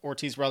and the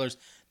Ortiz brothers,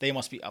 they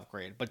must be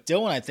upgraded. But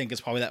Dylan, I think,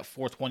 is probably that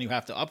fourth one you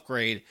have to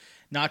upgrade,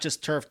 not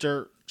just turf,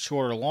 dirt,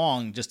 short or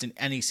long, just in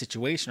any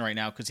situation right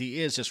now because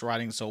he is just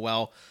riding so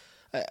well.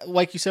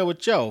 Like you said with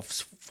Joe,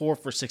 4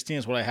 for 16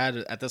 is what I had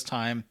at this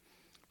time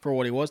for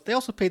what he was. They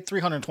also paid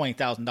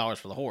 $320,000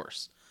 for the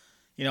horse.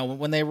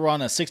 When they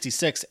run a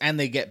 66 and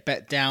they get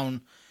bet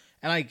down,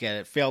 and I get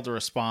it, failed to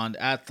respond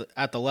at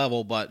the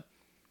level, but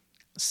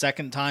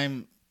second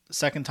time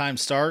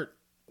start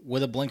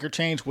with a blinker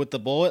change with the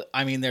bullet.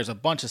 I mean, there's a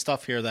bunch of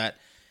stuff here that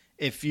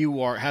if you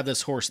have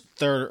this horse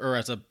third or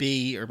as a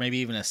B or maybe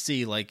even a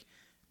C, like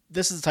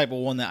this is the type of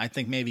one that I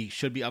think maybe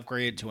should be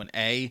upgraded to an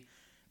A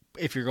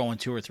if you're going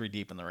 2 or 3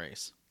 deep in the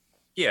race.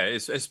 Yeah,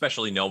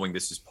 especially knowing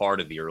this is part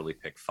of the early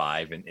pick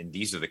 5. And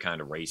these are the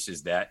kind of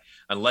races that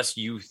unless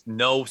you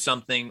know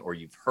something or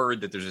you've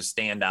heard that there's a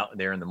standout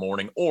there in the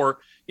morning, or,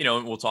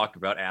 and we'll talk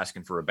about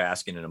asking for a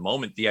basket in a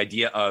moment, the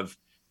idea of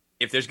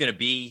if there's going to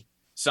be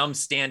some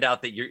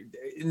standout that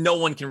no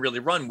one can really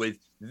run with,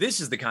 this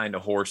is the kind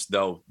of horse,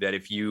 though, that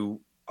if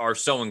you are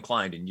so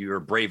inclined and you're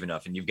brave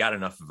enough and you've got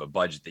enough of a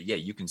budget that, yeah,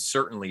 you can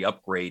certainly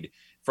upgrade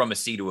from a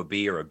C to a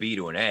B or a B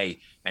to an A.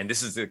 And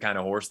this is the kind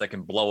of horse that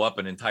can blow up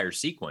an entire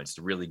sequence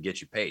to really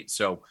get you paid.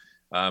 So,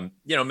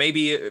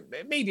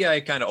 maybe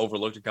I kind of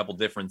overlooked a couple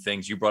different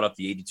things. You brought up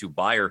the 82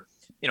 buyer.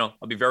 I'll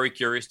be very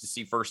curious to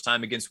see first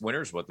time against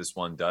winners what this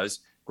one does.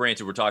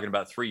 Granted, we're talking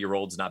about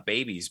 3-year-olds, not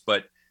babies,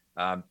 but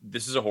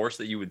this is a horse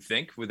that you would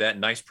think with that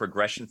nice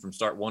progression from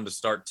start 1 to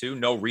start 2,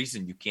 no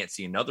reason you can't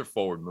see another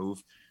forward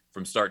move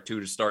from start 2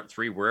 to start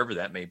 3, wherever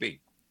that may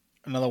be.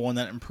 Another one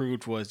that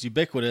improved was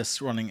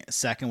Ubiquitous, running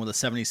second with a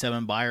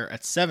 77 buyer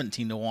at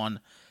 17-1.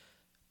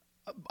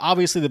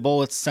 Obviously, the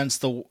bullets since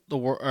the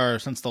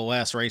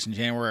last race in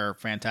January are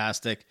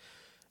fantastic.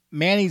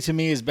 Manny to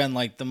me has been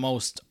like the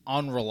most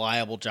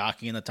unreliable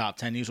jockey in the top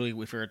 10. Usually,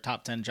 if you're a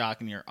top 10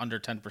 jockey and you're under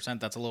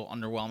 10%, that's a little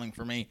underwhelming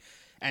for me.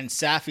 And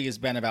Safi has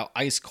been about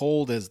ice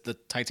cold as the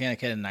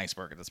Titanic hit an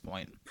iceberg at this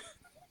point.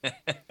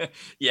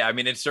 Yeah, I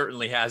mean, it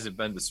certainly hasn't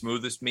been the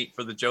smoothest meet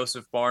for the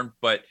Joseph barn,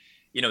 but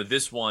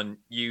this one,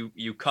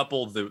 you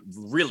couple the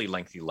really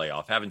lengthy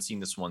layoff. Haven't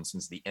seen this one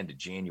since the end of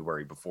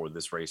January before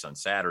this race on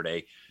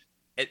Saturday.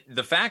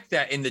 The fact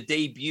that in the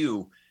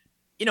debut,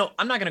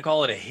 I'm not going to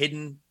call it a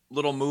hidden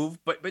little move,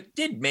 but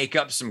did make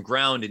up some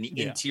ground in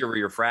the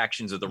interior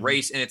fractions of the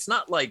race. And it's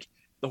not like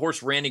the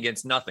horse ran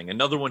against nothing.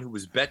 Another one who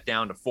was bet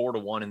down to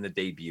 4-1 in the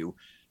debut.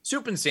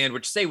 Soup and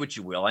Sandwich, say what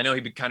you will. I know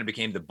he kind of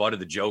became the butt of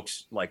the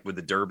jokes, like with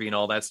the Derby and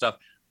all that stuff.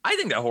 I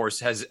think that horse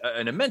has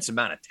an immense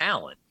amount of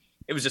talent.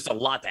 It was just a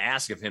lot to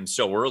ask of him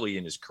so early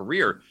in his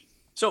career.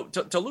 So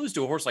to lose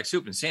to a horse like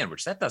Soup and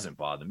Sandwich, that doesn't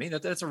bother me.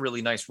 That's a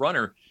really nice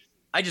runner.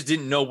 I just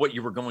didn't know what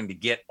you were going to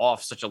get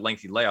off such a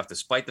lengthy layoff,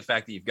 despite the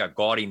fact that you've got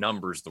gaudy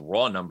numbers, the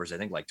raw numbers, I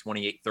think like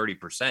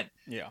 28-30%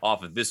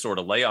 off of this sort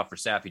of layoff for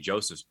Safi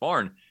Joseph's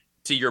barn.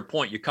 To your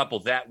point, you couple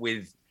that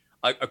with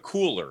a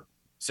cooler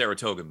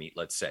Saratoga meet,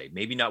 let's say,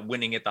 maybe not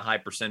winning at the high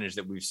percentage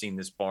that we've seen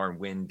this barn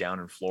win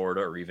down in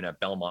Florida or even at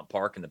Belmont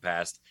Park in the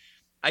past.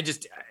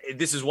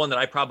 This is one that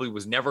I probably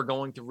was never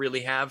going to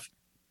really have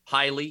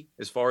highly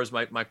as far as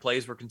my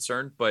plays were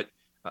concerned, but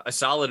a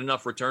solid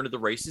enough return to the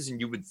races, and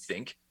you would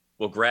think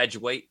will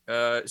graduate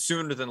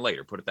sooner than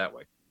later, put it that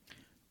way.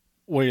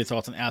 What are your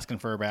thoughts on asking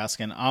for a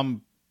Baskin?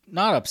 I'm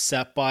not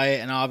upset by it,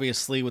 and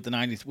obviously with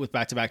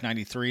back-to-back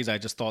 93s, I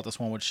just thought this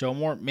one would show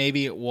more.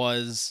 Maybe it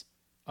was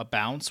a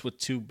bounce with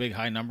 2 big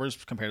high numbers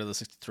compared to the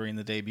 63 in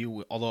the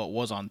debut, although it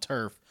was on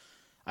turf.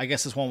 I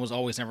guess this one was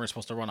always never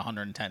supposed to run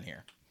 110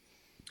 here.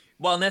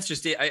 Well, and that's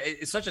just it.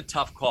 It's such a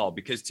tough call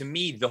because to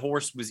me, the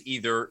horse was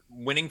either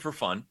winning for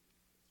fun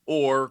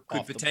or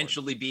could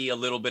potentially be a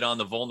little bit on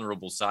the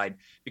vulnerable side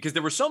because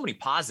there were so many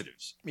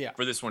positives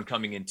for this one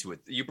coming into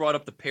it. You brought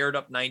up the paired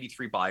up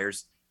 93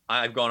 buyers.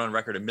 I've gone on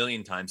record a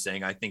million times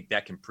saying I think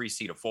that can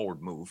precede a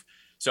forward move.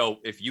 So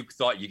if you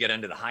thought you get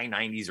into the high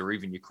 90s or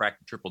even you crack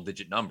the triple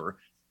digit number,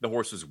 the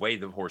horse was way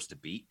the horse to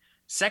beat.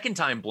 Second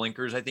time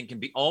blinkers, I think, can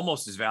be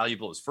almost as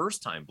valuable as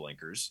first time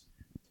blinkers.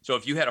 So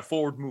if you had a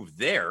forward move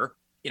there,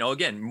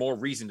 again, more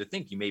reason to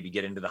think you maybe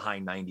get into the high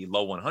 90,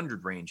 low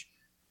 100 range.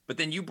 But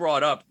then you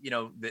brought up,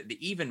 the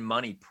even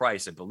money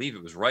price. I believe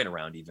it was right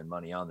around even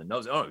money on the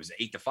nose. Oh, it was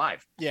 8-5.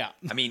 Yeah.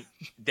 I mean,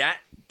 that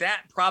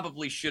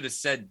probably should have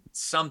said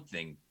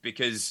something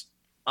because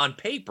on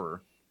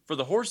paper, for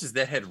the horses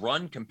that had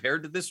run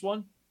compared to this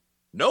one,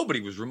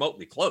 nobody was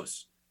remotely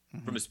close.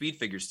 from a speed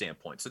figure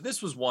standpoint. So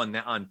this was one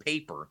that on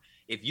paper,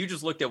 if you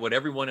just looked at what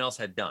everyone else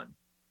had done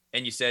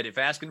and you said, if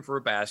Asking for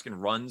a Baskin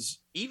runs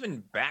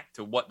even back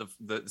to what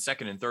the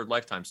second and third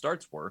lifetime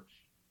starts were,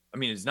 I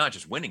mean, it's not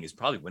just winning, it's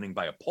probably winning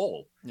by a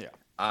pole. Yeah.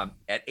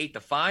 At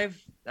 8-5,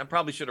 I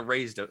probably should have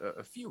raised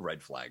a few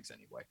red flags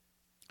anyway.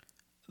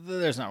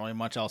 There's not really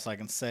much else I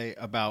can say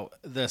about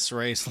this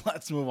race.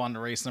 Let's move on to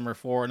race number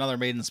 4, another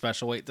maiden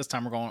special weight. This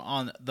time we're going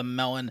on the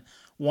Melon,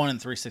 1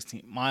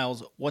 3/16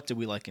 miles. What did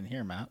we like in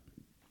here, Matt?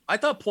 I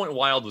thought Point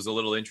Wild was a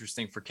little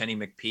interesting for Kenny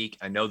McPeak.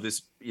 I know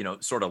this,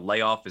 sort of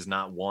layoff is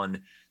not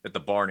one that the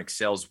barn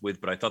excels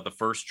with, but I thought the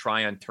first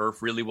try on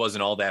turf really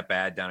wasn't all that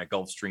bad down at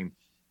Gulfstream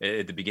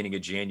at the beginning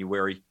of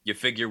January. You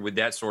figure with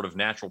that sort of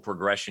natural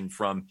progression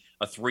from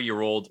a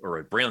 3-year-old or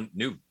a brand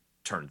new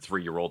turned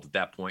 3-year-old at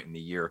that point in the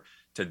year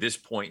to this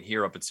point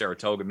here up at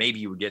Saratoga, maybe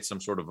you would get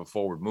some sort of a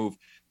forward move.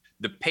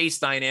 The pace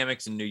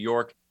dynamics in New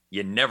York,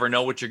 you never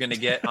know what you're going to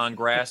get on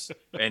grass.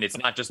 And it's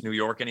not just New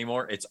York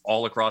anymore. It's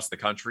all across the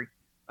country.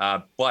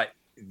 But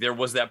there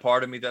was that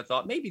part of me that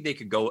thought maybe they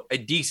could go a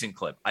decent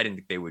clip. I didn't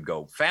think they would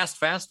go fast,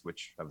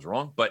 which I was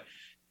wrong. But,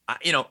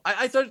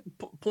 I thought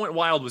Point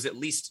Wild was at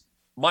least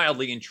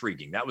mildly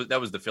intriguing. That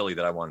was the filly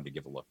that I wanted to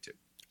give a look to.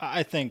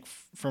 I think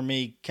for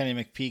me, Kenny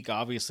McPeak,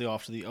 obviously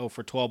off to the 0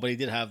 for 12, but he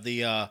did have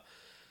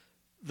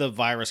the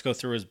virus go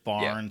through his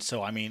barn. Yeah.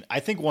 So, I mean,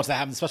 I think once that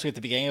happens, especially at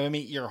the beginning of a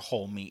meet, your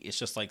whole meet is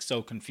just like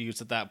so confused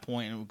at that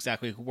point and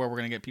exactly where we're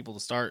going to get people to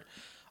start.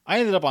 I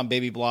ended up on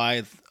Baby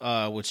Blythe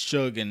with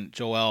Shug and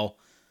Joel.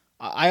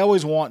 I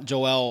always want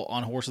Joel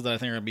on horses that I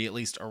think are going to be at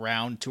least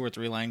around 2 or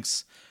 3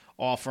 lengths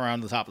off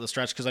around the top of the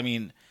stretch. Because, I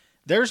mean,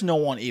 there's no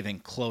one even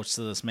close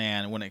to this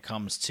man when it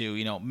comes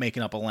to,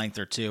 making up a length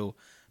or two.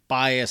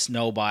 Bias,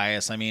 no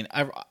bias. I mean,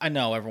 I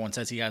know everyone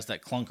says he has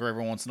that clunker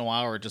every once in a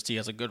while or just he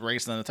has a good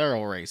race and then a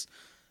terrible race.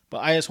 But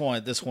I just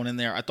wanted this one in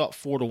there. I thought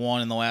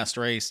 4-1 in the last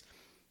race.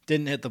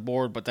 Didn't hit the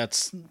board, but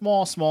that's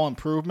small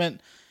improvement.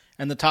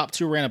 And the top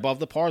 2 ran above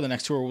the par. The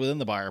next 2 were within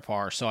the Beyer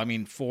par. So, I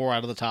mean, 4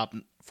 out of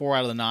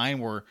the 9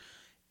 were,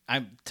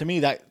 to me,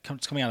 that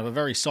comes coming out of a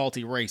very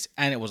salty race,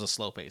 and it was a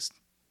slow pace.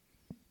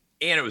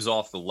 And it was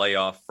off the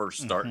layoff,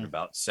 first start in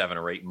about 7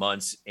 or 8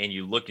 months. And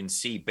you look and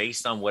see,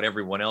 based on what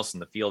everyone else in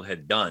the field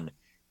had done,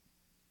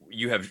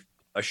 you have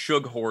a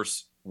Shug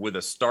horse with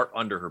a start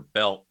under her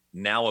belt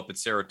now up at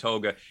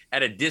Saratoga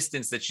at a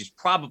distance that she's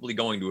probably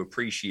going to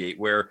appreciate,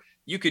 where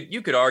you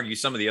could argue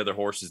some of the other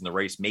horses in the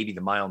race, maybe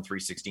the mile and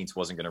 3/16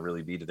 wasn't going to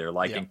really be to their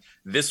liking.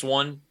 Yeah. This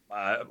one,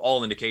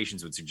 all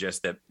indications would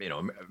suggest that,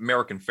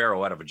 American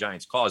Pharoah out of a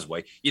Giant's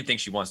Causeway, you'd think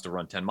she wants to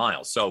run 10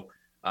 miles. So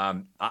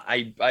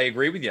I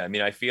agree with you. I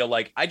mean, I feel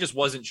like I just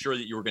wasn't sure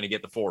that you were going to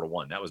get the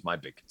 4-1. That was my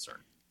big concern.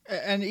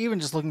 And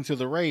even just looking through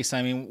the race,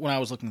 I mean, when I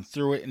was looking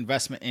through it,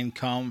 investment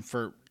income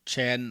for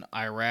Chad and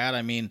Irad,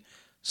 I mean,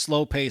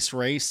 slow pace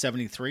race,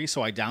 73.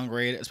 So I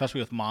downgraded,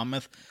 especially with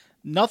Monmouth.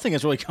 Nothing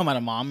has really come out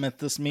of Monmouth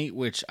this meet,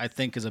 which I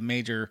think is a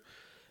major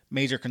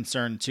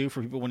concern too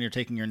for people when you're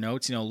taking your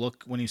notes.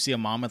 Look, when you see a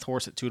Monmouth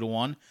horse at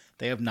 2-1,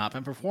 they have not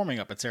been performing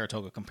up at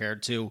Saratoga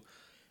compared to,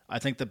 I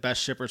think the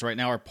best shippers right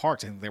now are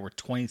Parks. I think they were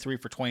 23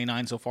 for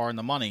 29 so far in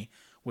the money,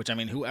 which, I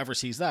mean, whoever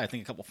sees that, I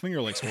think a couple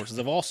Finger Lakes horses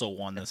have also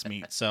won this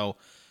meet. So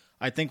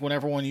I think when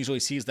everyone usually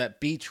sees that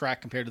B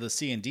track compared to the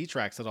C and D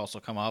tracks that also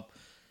come up,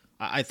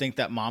 I think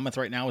that Monmouth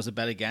right now is a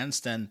bet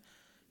against, and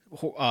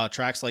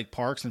tracks like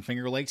Parks and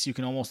Finger Lakes, you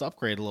can almost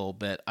upgrade a little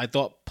bit. I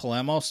thought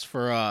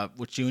Palamos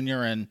with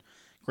Junior and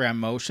Graham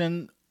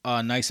Motion,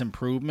 nice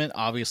improvement,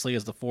 obviously,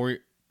 as with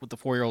the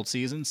 4-year-old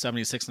season,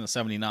 76 and a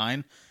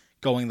 79,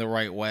 going the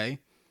right way.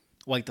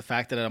 Like the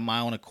fact that at 1.25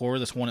 miles,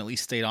 this one at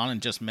least stayed on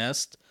and just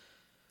missed.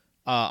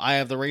 I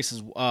have the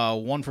races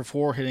 1 for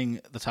 4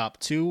 hitting the top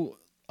 2.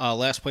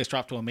 Last place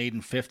dropped to a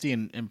maiden 50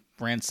 and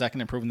ran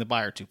second, improving the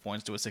Beyer 2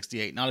 points to a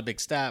 68. Not a big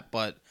stat,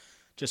 but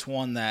just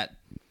one that,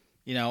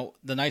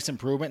 the nice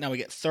improvement. Now we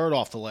get third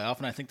off the layoff,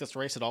 and I think this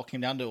race, it all came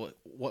down to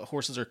what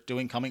horses are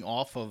doing coming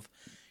off of,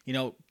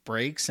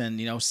 breaks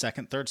and,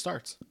 second, third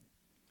starts.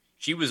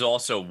 She was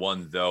also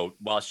one, though,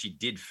 while she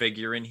did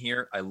figure in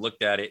here, I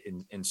looked at it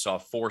and saw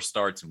 4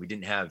 starts, and we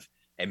didn't have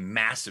a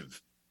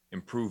massive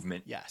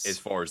improvement as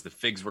far as the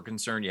figs were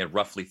concerned. You had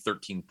roughly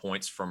 13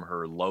 points from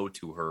her low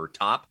to her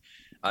top,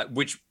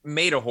 which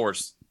made a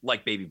horse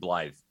like Baby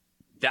Blythe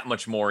that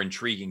much more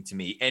intriguing to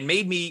me and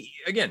made me,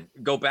 again,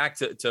 go back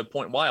to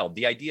Point Wild.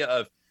 The idea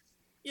of,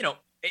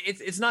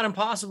 it's not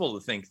impossible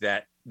to think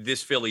that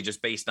this filly,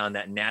 just based on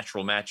that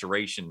natural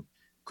maturation,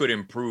 could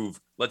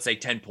improve, let's say,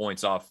 10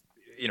 points off,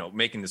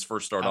 making this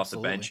first start off the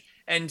bench.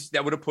 And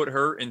that would have put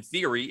her, in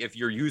theory, if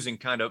you're using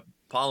kind of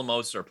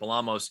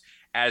Palamos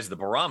as the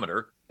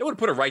barometer, it would have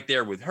put her right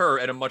there with her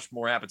at a much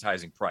more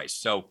appetizing price.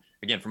 So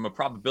again, from a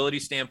probability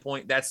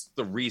standpoint, that's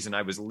the reason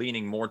I was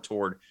leaning more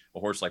toward a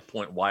horse like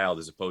Point Wild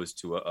as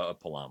opposed to a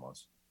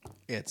Palamos.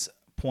 It's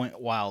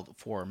Point Wild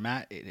for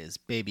Matt. It is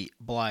Baby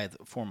Blythe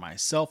for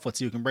myself. Let's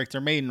see who can break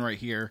their maiden right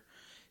here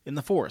in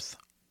the 4th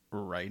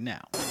right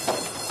now.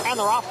 And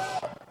they're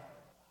off.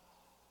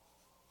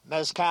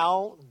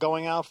 Mezcal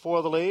going out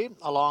for the lead,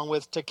 along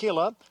with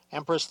Tequila.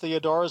 Empress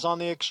Theodora is on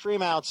the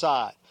extreme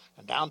outside.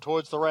 And down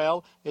towards the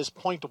rail is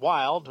Point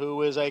Wild,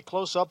 who is a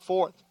close-up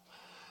fourth.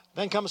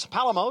 Then comes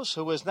Palamos,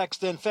 who is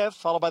next in fifth,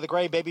 followed by the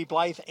gray Baby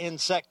Blythe in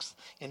sixth.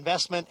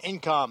 Investment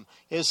Income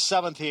is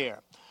seventh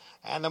here.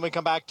 And then we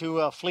come back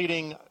to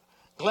Fleeting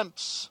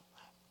Glimpse.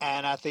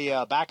 And at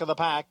the back of the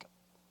pack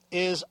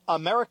is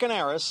American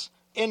Heiress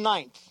in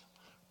ninth.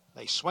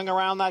 They swing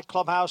around that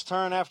clubhouse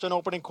turn after an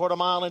opening quarter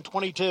mile in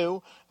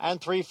 22 and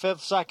 3/5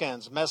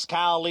 seconds.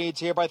 Mezcal leads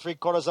here by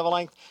 3/4 of a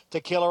length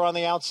to Killer on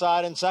the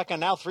outside in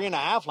second. Now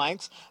 3.5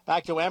 lengths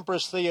back to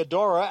Empress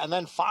Theodora, and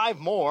then 5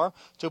 more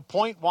to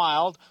Point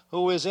Wild,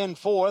 who is in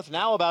fourth,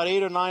 now about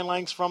 8 or 9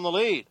 lengths from the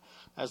lead.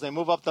 As they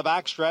move up the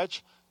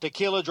backstretch,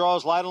 Tequila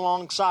draws light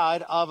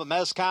alongside of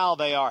Mezcal.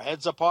 They are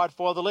heads apart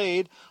for the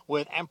lead,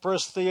 with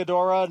Empress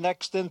Theodora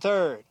next in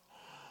third.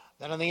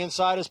 Then on the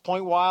inside is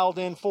Point Wild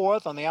in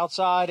fourth. On the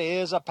outside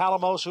is a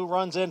Palamos, who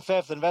runs in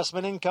fifth.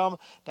 Investment Income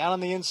down on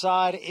the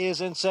inside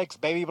is in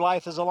sixth. Baby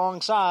Blythe is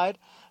alongside.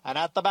 And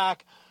at the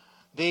back,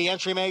 the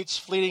entry mates,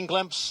 Fleeting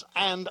Glimpse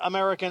and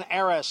American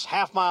Heiress.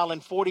 Half mile in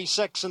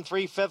 46 and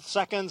 3/5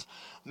 seconds.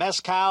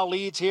 Mezcal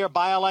leads here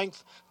by a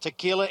length.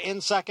 Tequila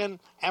in second.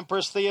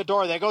 Empress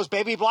Theodora. There goes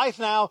Baby Blythe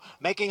now,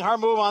 making her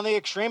move on the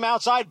extreme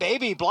outside.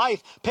 Baby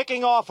Blythe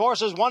picking off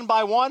horses one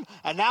by one,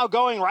 and now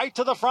going right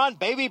to the front.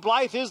 Baby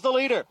Blythe is the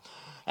leader.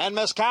 And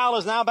Mezcal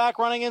is now back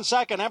running in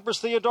second. Empress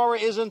Theodora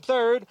is in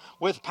third,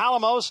 with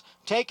Palamos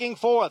taking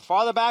fourth.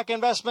 Farther back,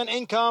 Investment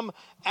Income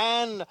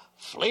and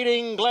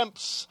Fleeting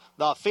Glimpse.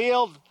 The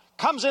field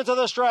comes into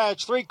the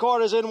stretch,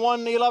 3/4 in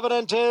 1:11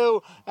 and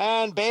 2,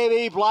 and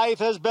Baby Blythe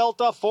has built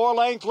a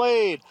 4-length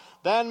lead.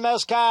 Then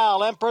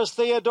Mezcal, Empress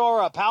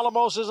Theodora,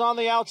 Palamos is on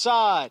the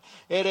outside.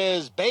 It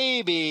is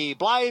Baby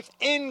Blythe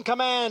in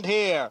command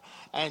here.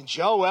 And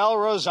Joel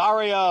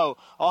Rosario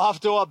off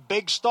to a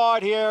big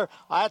start here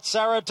at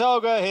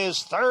Saratoga,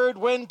 his third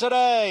win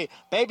today.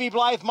 Baby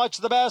Blythe much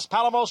the best,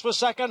 Palamos was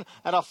second,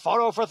 and a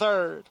photo for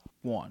third.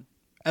 1.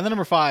 And the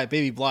number 5,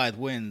 Baby Blythe,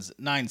 wins.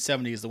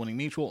 970 is the winning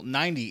mutual.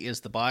 90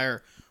 is the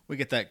buyer. We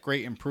get that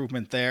great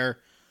improvement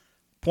there.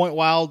 Point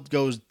Wild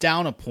goes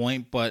down a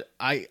point, but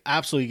I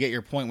absolutely get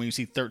your point when you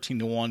see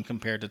 13-1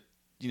 compared to,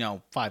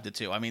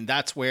 5-2. I mean,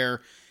 that's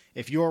where,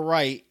 if you're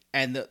right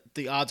and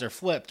the odds are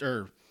flipped,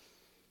 or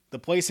the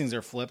placings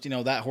are flipped,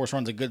 that horse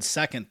runs a good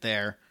second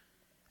there,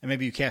 and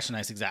maybe you cash a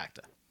nice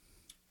exacta.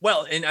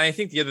 Well, and I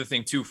think the other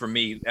thing, too, for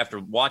me, after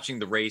watching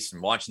the race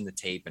and watching the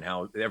tape and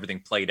how everything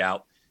played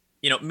out,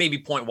 maybe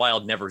Point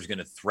Wild never is going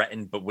to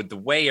threaten, but with the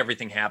way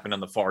everything happened on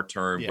the far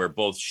turn, where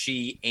both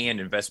she and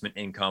Investment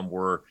Income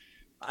were,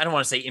 I don't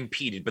want to say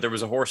impeded, but there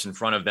was a horse in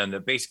front of them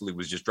that basically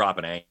was just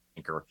dropping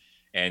anchor,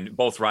 and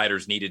both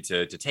riders needed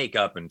to take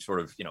up and sort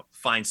of,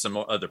 find some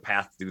other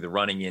path to do the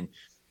running in.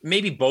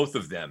 Maybe both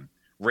of them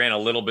ran a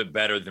little bit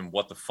better than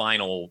what the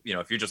final,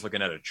 if you're just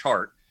looking at a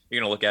chart,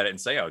 you're going to look at it and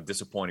say, oh,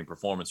 disappointing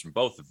performance from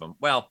both of them.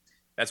 Well,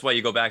 that's why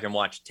you go back and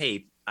watch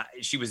tape.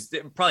 She was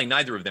probably,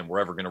 neither of them were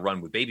ever going to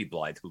run with Baby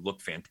Blythe, who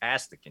looked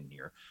fantastic in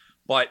here.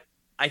 But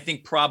I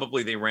think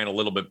probably they ran a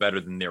little bit better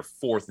than their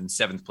 4th and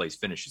 7th place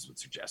finishes would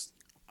suggest.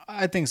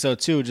 I think so,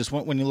 too. Just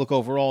when you look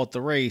overall at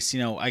the race,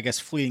 I guess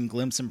Fleeting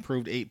Glimpse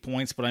improved 8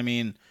 points, but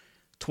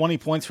 20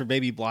 points for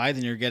Baby Blythe,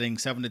 and you're getting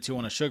 7-2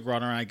 on a Sugar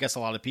Runner. And I guess a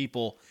lot of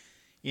people,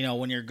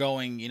 when you're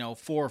going,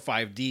 4 or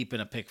 5 deep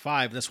in a pick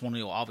 5, this one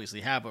you'll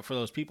obviously have. But for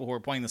those people who are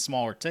playing the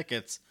smaller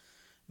tickets,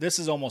 this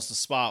is almost a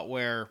spot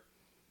where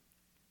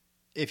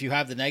if you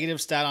have the negative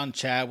stat on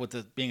Chad with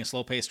it being a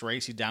slow-paced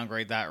race, you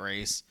downgrade that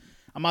race.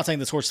 I'm not saying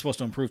this horse is supposed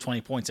to improve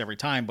 20 points every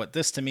time, but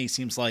this to me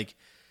seems like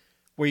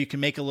where you can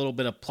make a little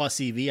bit of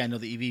plus EV. I know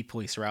the EV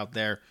police are out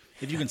there.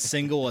 If you can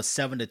single a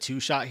 7-2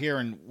 shot here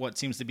in what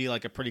seems to be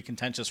like a pretty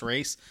contentious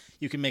race,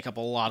 you can make up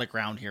a lot of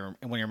ground here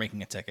when you're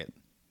making a ticket.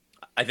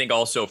 I think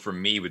also for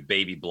me with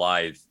Baby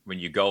Blythe, when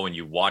you go and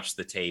you watch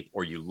the tape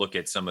or you look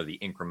at some of the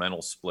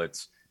incremental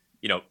splits,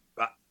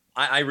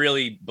 I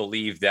really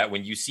believe that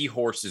when you see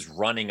horses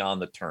running on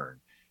the turn,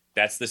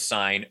 that's the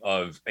sign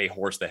of a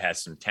horse that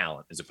has some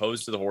talent, as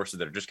opposed to the horses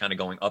that are just kind of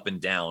going up and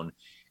down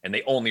and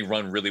they only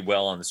run really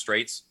well on the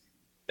straights.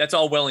 That's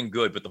all well and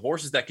good, but the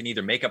horses that can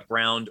either make up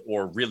ground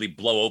or really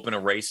blow open a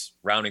race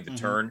rounding the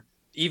turn,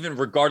 even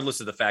regardless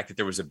of the fact that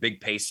there was a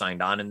big pace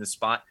signed on in this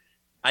spot,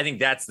 I think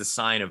that's the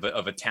sign of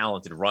a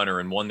talented runner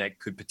and one that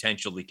could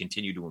potentially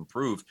continue to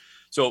improve.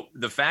 So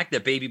the fact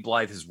that Baby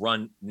Blythe has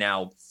run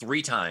now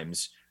 3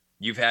 times,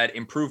 you've had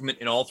improvement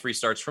in all 3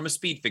 starts from a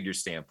speed figure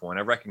standpoint.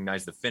 I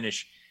recognize the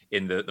finish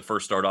in the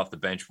first start off the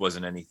bench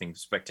wasn't anything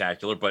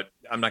spectacular, but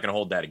I'm not going to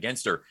hold that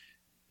against her.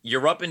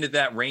 You're up into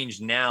that range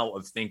now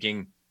of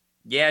thinking,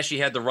 yeah, she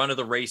had the run of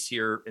the race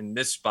here in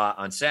this spot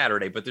on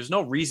Saturday, but there's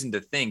no reason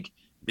to think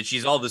that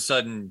she's all of a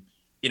sudden,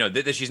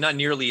 that she's not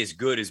nearly as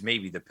good as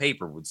maybe the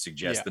paper would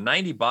suggest. Yeah. The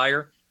 90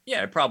 buyer,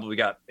 it probably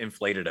got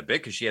inflated a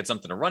bit because she had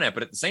something to run at,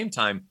 but at the same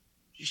time,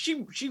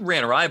 she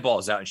ran her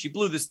eyeballs out and she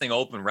blew this thing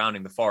open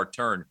rounding the far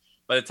turn.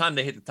 By the time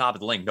they hit the top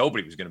of the lane,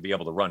 nobody was going to be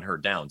able to run her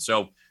down.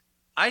 So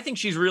I think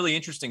she's really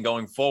interesting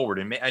going forward.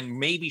 And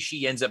maybe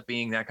she ends up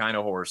being that kind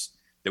of horse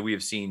that we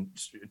have seen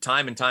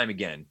time and time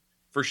again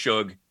for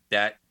Shug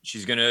that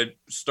She's going to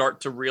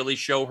start to really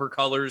show her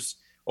colors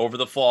over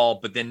the fall.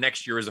 But then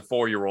next year as a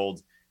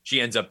 4-year-old, she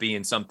ends up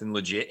being something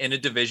legit in a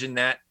division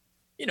that,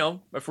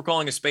 if we're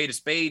calling a spade,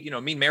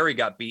 Mean Mary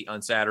got beat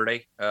on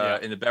Saturday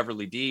in the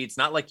Beverly D. It's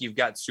not like you've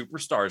got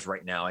superstars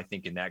right now, I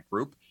think, in that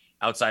group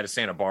outside of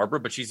Santa Barbara,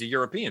 but she's a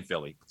European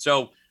filly.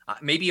 So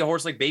maybe a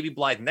horse like Baby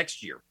Blythe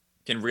next year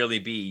can really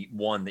be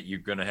one that you're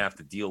going to have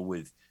to deal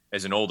with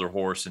as an older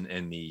horse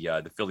in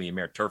the filly and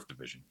mare turf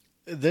division.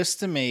 This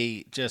to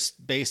me,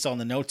 just based on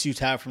the notes you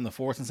have from the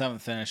 4th and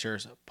 7th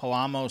finishers,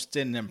 Palamos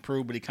didn't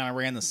improve, but he kind of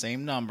ran the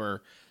same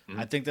number.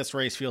 I think this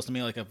race feels to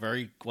me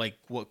like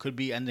what could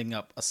be ending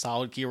up a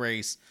solid key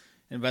race.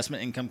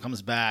 Investment income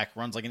comes back,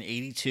 runs like an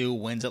 82,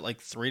 wins at like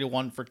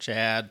 3-1 for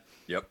Chad.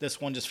 Yep.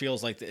 This one just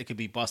feels like it could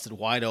be busted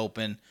wide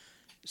open.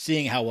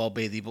 Seeing how well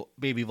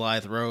Baby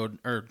Blythe rode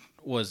or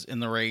was in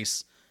the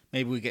race,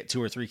 maybe we get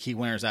 2 or 3 key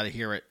winners out of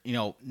here at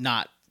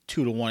not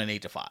 2-1 and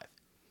 8-5.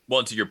 Well,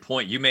 and to your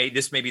point,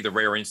 this may be the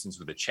rare instance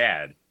with a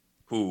Chad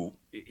who,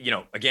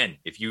 again,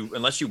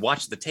 unless you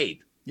watch the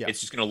tape, it's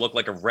just going to look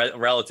like a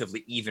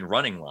relatively even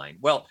running line.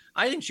 Well,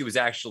 I think she was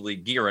actually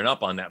gearing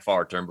up on that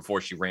far turn before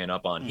she ran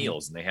up on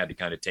heels, and they had to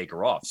kind of take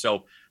her off.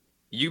 So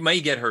you may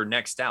get her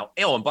next out.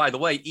 Oh, and by the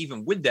way,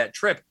 even with that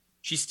trip,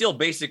 she still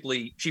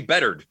she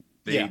bettered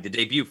the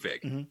debut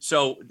fig.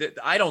 So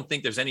I don't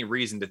think there's any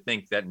reason to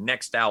think that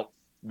next out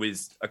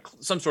with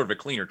some sort of a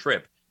cleaner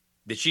trip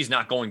that she's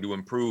not going to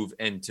improve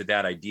into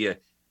that idea.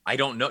 I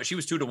don't know. She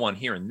was 2-1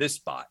 here in this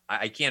spot.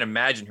 I can't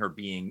imagine her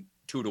being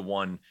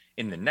 2-1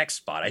 in the next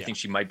spot. I think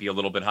she might be a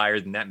little bit higher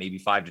than that, maybe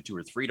 5-2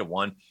 or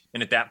 3-1.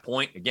 And at that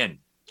point, again,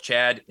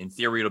 Chad, in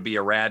theory, it'll be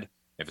a Rad.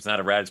 If it's not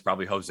a Rad, it's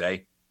probably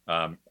Jose.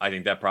 I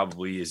think that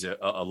probably is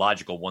a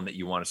logical one that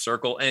you want to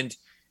circle. And,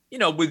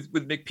 with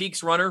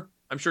McPeak's runner,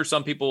 I'm sure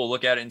some people will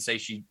look at it and say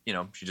she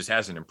just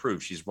hasn't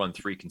improved. She's run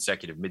 3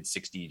 consecutive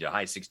mid-60 to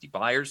high 60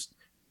 buyers.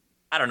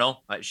 I don't know.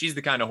 She's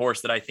the kind of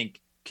horse that I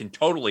think can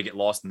totally get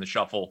lost in the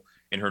shuffle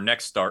in her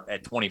next start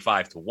at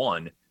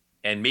 25-1.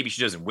 And maybe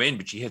she doesn't win,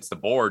 but she hits the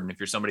board. And if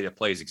you're somebody that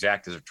plays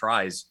exactas or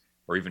tries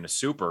or even a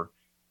super,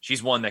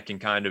 she's one that can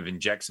kind of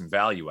inject some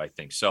value, I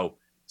think. So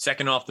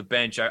second off the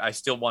bench, I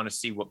still want to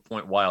see what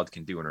Point Wild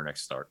can do in her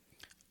next start.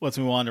 Let's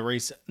move on to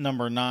race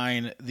number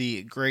 9,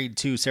 the Grade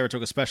 2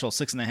 Saratoga Special,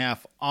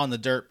 6.5 on the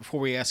dirt.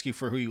 Before we ask you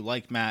for who you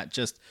like, Matt,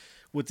 just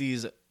with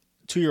these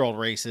 2-year-old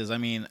races, I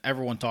mean,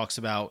 everyone talks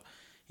about,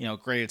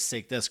 graded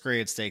stake this,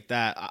 graded stake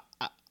that.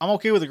 I'm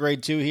okay with the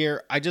grade 2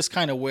 here. I just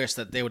kind of wish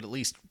that they would at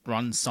least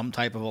run some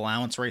type of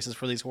allowance races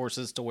for these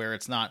horses to where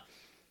it's not,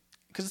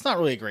 because it's not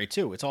really a grade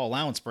 2. It's all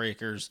allowance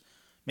breakers.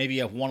 Maybe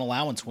you have one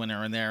allowance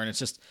winner in there, and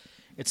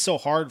it's so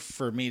hard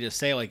for me to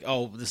say like,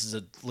 oh, this is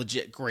a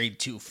legit grade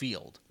 2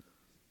 field.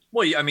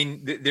 Well, I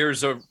mean,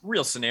 there's a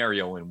real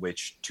scenario in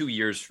which 2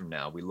 years from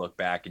now, we look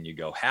back and you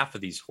go, half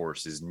of these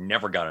horses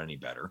never got any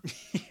better.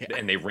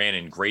 And they ran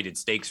in graded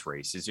stakes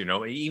races,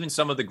 even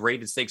some of the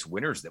graded stakes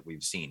winners that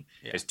we've seen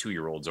as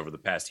 2-year-olds over the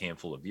past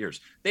handful of years,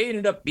 they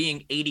ended up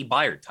being 80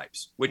 buyer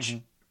types, which,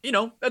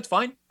 that's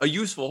fine. A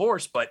useful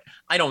horse, but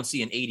I don't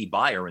see an 80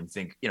 buyer and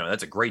think,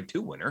 that's a grade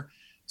 2 winner.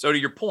 So to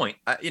your point,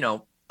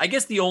 I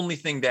guess the only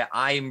thing that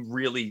I'm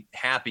really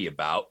happy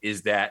about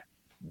is that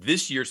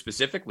this year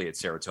specifically at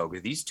Saratoga,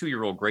 these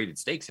 2-year-old graded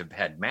stakes have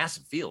had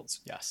massive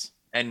fields. Yes.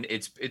 And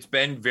it's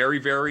been very,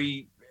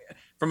 very,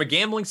 from a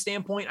gambling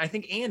standpoint, I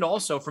think, and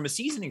also from a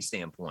seasoning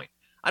standpoint.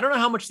 I don't know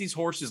how much these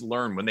horses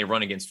learn when they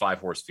run against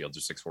 5-horse fields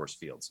or 6-horse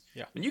fields.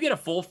 Yeah. When you get a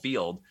full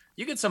field,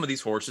 you get some of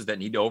these horses that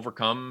need to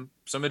overcome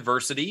some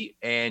adversity,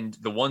 and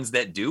the ones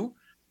that do,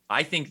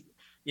 I think,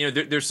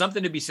 there's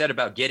something to be said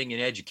about getting an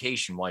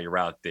education while you're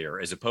out there,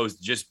 as opposed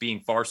to just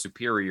being far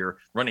superior,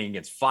 running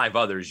against 5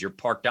 others. You're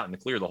parked out in the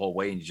clear the whole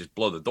way and you just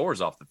blow the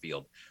doors off the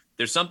field.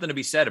 There's something to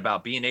be said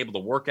about being able to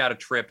work out a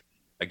trip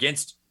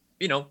against,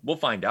 we'll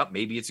find out.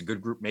 Maybe it's a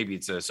good group. Maybe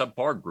it's a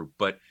subpar group,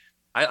 but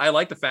I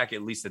like the fact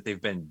at least that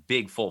they've been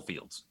big, full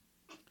fields.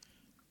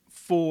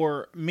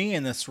 For me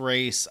in this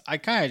race, I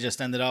kind of just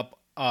ended up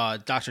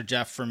Dr.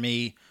 Jeff for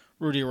me.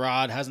 Rudy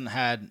Rod hasn't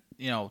had,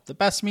 the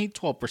best meet.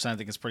 12% I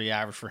think is pretty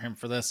average for him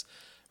for this.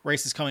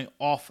 Race is coming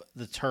off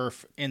the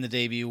turf in the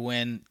debut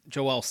win.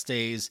 Joel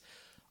stays.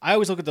 I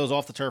always look at those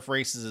off the turf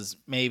races as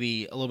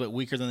maybe a little bit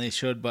weaker than they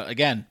should, but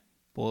again,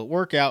 bullet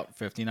workout,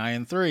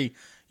 59-3.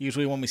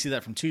 Usually when we see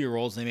that from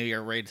 2-year-olds, they maybe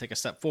are ready to take a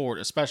step forward,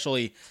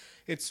 especially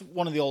it's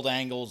one of the old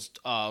angles,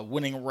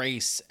 winning a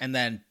race and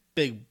then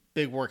big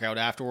workout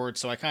afterwards.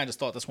 So I kind of just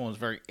thought this one was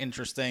very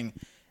interesting.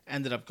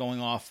 Ended up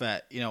going off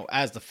at,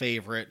 as the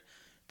favorite,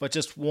 but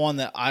just one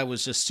that I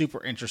was just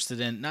super interested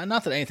in.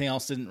 Not that anything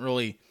else didn't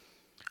really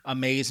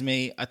amaze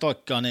me. I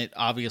thought Gunnett,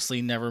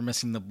 obviously never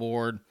missing the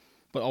board,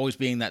 but always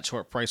being that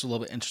short price, a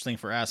little bit interesting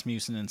for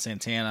Asmussen and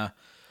Santana.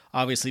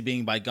 Obviously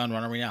being by Gun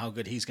Runner, we know how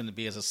good he's going to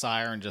be as a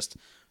sire and just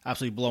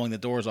absolutely blowing the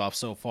doors off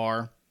so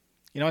far.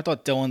 I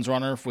thought Dylan's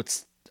runner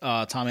with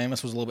Tom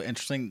Amos was a little bit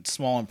interesting.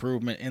 Small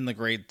improvement in the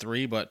grade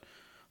 3, but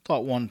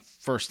thought one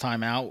first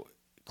time out,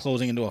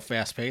 closing into a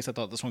fast pace. I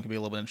thought this one could be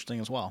a little bit interesting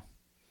as well.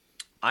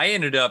 I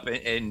ended up,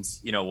 and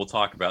we'll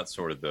talk about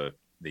sort of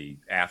the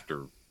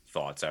after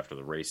thoughts after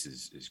the race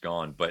is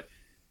gone. But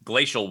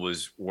Glacial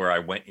was where I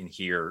went in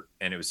here,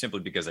 and it was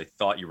simply because I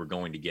thought you were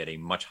going to get a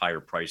much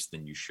higher price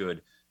than you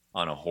should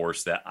on a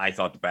horse that I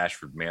thought the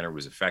Bashford Manor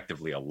was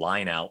effectively a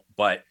line out,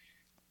 but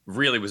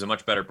really was a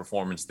much better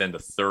performance than the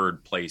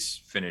third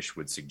place finish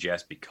would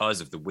suggest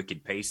because of the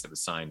wicked pace that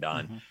was signed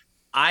on. Mm-hmm.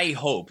 I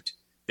hoped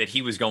that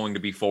he was going to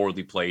be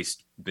forwardly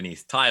placed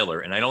beneath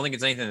Tyler, and I don't think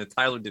it's anything that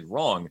Tyler did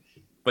wrong,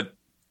 but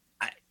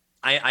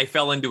I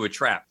fell into a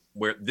trap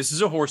where this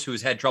is a horse who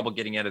has had trouble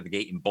getting out of the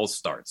gate in both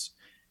starts.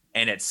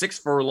 And at 6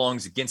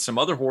 furlongs against some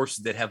other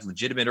horses that have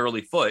legitimate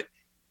early foot,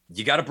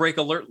 you got to break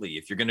alertly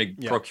if you're going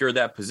to procure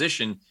that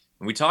position.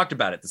 And we talked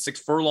about it, the 6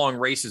 furlong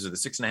races or the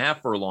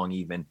 6.5 furlong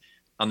even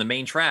on the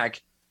main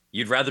track,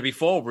 you'd rather be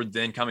forward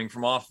than coming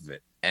from off of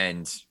it.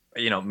 And,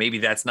 maybe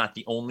that's not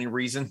the only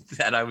reason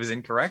that I was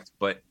incorrect,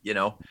 but,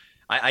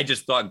 I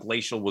just thought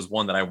Glacial was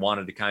one that I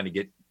wanted to kind of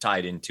get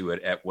tied into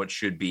it at what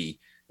should be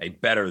a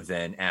better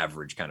than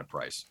average kind of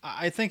price.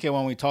 I think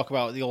when we talk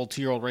about the old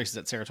 2-year-old races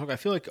at Saratoga, I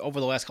feel like over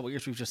the last couple of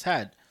years, we've just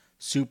had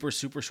super,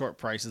 super short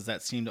prices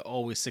that seem to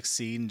always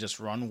succeed and just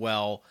run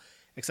well,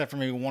 except for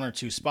maybe 1 or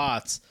 2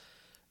 spots.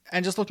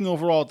 And just looking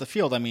overall at the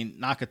field, I mean,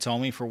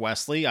 Nakatomi for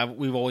Wesley, I've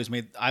always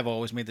made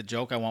the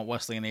joke, I want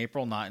Wesley in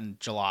April, not in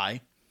July.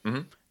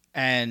 Mm-hmm.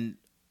 And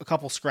a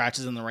couple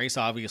scratches in the race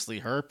obviously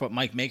hurt, but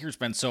Mike Maker's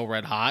been so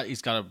red hot.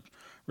 He's got a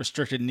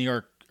restricted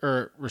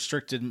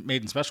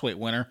maiden special weight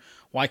winner.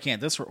 Why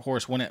can't this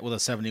horse win it with a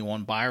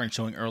 71 buyer and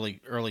showing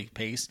early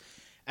pace?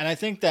 And I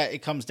think that it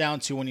comes down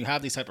to when you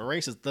have these type of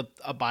races,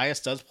 a bias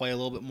does play a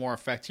little bit more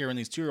effect here in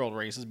these 2-year-old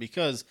races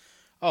because,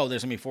 there's going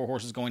to be 4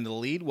 horses going to the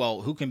lead.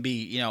 Well, who can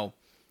be,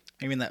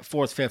 maybe in that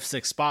 4th, 5th,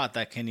 6th spot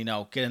that can,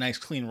 get a nice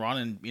clean run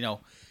and,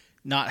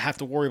 not have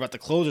to worry about the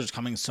closers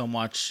coming so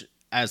much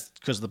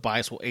because the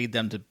bias will aid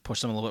them to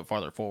push them a little bit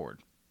farther forward.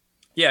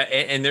 Yeah,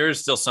 and there is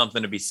still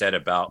something to be said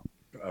about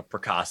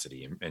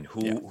precocity and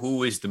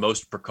who is the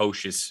most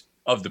precocious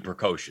of the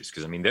precocious,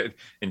 because I mean,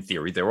 in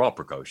theory, they're all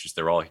precocious.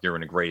 They're all here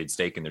in a graded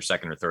stake in their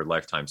 2nd or 3rd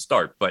lifetime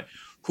start. But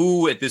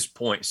who at this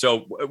point? So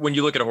when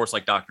you look at a horse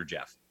like Dr.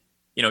 Jeff,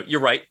 you're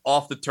right,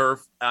 off the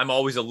turf, I'm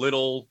always a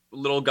little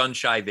gun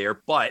shy there.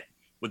 But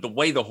with the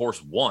way the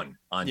horse won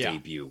on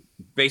debut,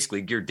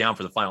 basically geared down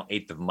for the final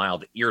 1/8 of a mile,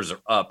 the ears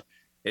are up,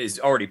 is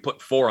already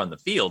put 4 on the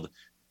field.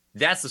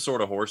 That's the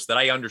sort of horse that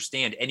I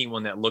understand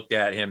anyone that looked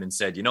at him and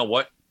said, you know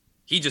what?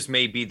 He just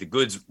may be the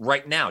goods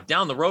right now.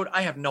 Down the road,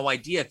 I have no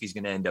idea if he's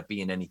going to end up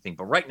being anything.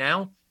 But right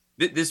now,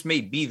 this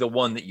may be the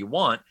one that you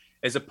want,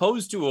 as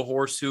opposed to a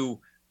horse who,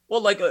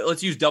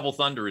 let's use Double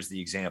Thunder as the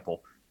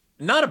example.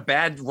 Not a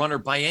bad runner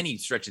by any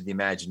stretch of the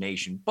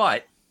imagination,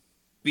 but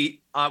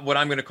be what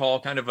I'm going to call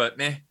kind of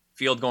a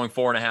field going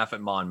 4.5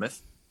 at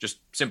Monmouth, just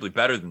simply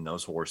better than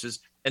those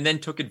horses, and then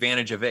took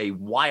advantage of a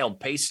wild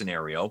pace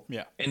scenario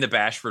in the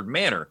Bashford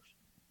Manor.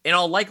 In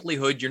all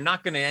likelihood, you're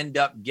not going to end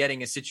up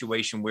getting a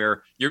situation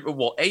where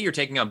you're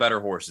taking on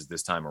better horses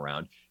this time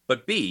around,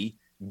 but B,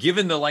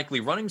 given the likely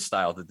running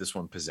style that this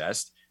one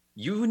possessed,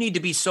 you need to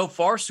be so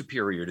far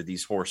superior to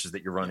these horses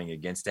that you're running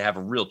against to have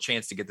a real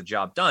chance to get the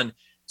job done.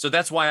 So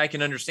that's why I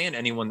can understand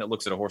anyone that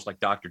looks at a horse like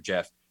Dr.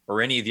 Jeff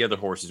or any of the other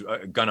horses,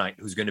 Gunite,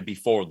 who's going to be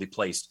forwardly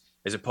placed,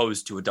 as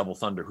opposed to a Double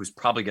Thunder, who's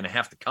probably going to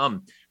have to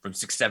come from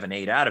 6, 7,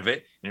 8 out of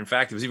it. And in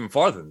fact, it was even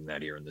farther than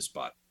that here in this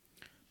spot.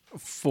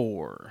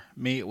 For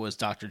me, it was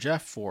Dr.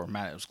 Jeff. For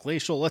Matt, it was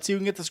Glacial. Let's see who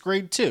can get this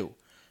grade 2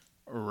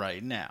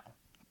 right now.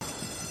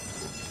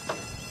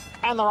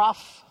 And they're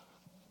off.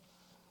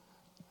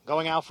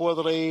 Going out for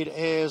the lead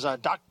is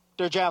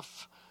Dr.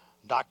 Jeff.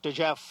 Dr.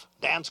 Jeff,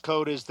 dance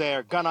code is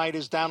there. Gunite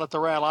is down at the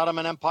rail.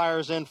 Ottoman Empire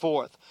is in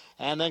 4th.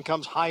 And then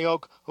comes High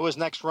Oak, who is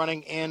next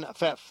running in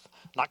 5th.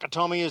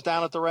 Nakatomi is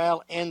down at the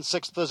rail in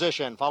 6th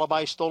position, followed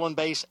by Stolen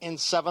Base in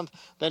 7th,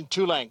 then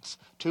 2 lengths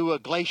to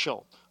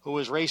Glacial, who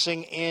is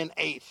racing in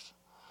 8th.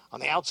 On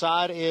the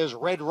outside is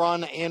Red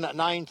Run in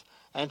 9th,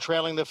 and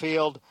trailing the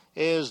field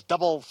is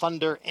Double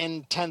Thunder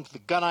in 10th,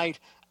 Gunite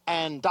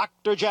and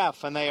Dr.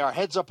 Jeff, and they are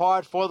heads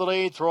apart for the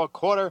lead through a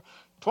quarter,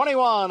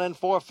 21 and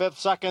 4/5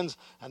 seconds,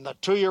 and the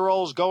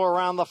 2-year-olds go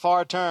around the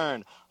far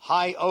turn.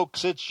 High Oak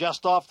sits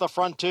just off the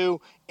front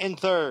 2 in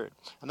 3rd.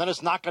 And then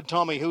it's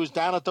Nakatomi, who's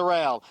down at the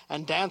rail,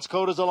 and Dance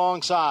Code is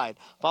alongside,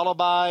 followed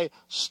by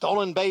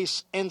Stolen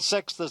Base in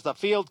 6th as the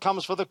field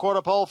comes for the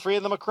quarter pole. 3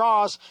 of them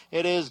across.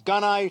 It is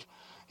Gunite.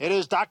 It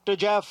is Dr.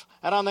 Jeff,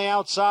 and on the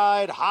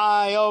outside,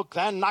 High Oak,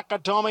 then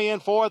Nakatomi in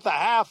 4th, a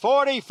half,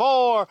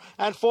 44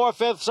 and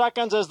 4/5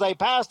 seconds as they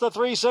pass the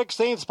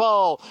 3/16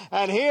 pole.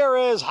 And here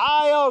is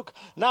High Oak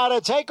now to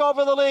take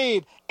over the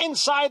lead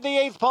inside the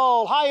 8th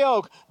pole. High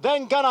Oak,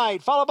 then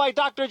Gunite, followed by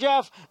Dr.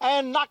 Jeff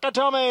and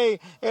Nakatomi.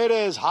 It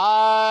is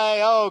High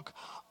Oak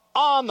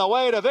on the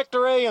way to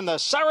victory in the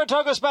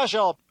Saratoga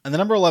Special. And the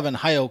number 11,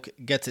 High Oak,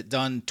 gets it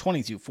done.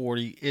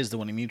 2240 is the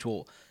winning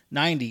mutual.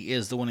 90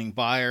 is the winning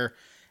buyer.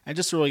 And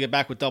just to really get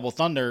back with Double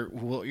Thunder,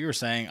 what you were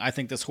saying, I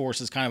think this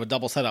horse is kind of a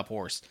double setup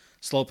horse.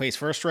 Slow pace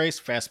first race,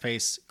 fast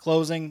pace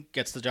closing,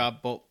 gets the job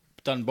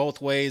done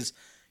both ways.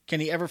 Can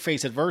he ever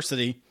face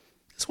adversity?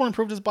 This one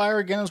improved his buyer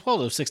again as well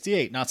to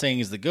 68. Not saying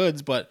he's the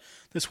goods, but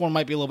this one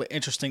might be a little bit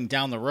interesting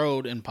down the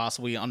road and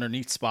possibly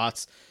underneath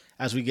spots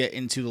as we get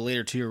into the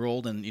later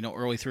 2-year-old and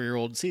early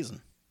 3-year-old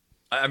season.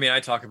 I mean, I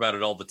talk about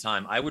it all the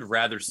time. I would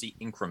rather see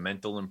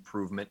incremental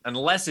improvement,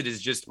 unless it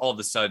is just all of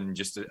a sudden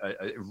just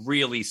a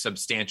really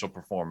substantial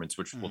performance,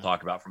 which we'll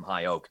talk about from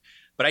High Oak.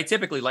 But I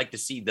typically like to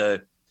see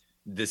the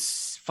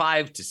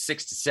 5 to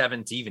 6 to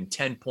 7 to even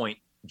 10-point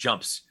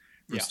jumps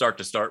from start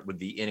to start with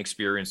the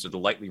inexperienced or the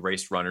lightly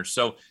raced runners.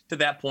 So to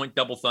that point,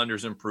 Double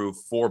Thunders improved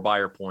 4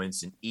 buyer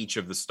points in each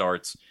of the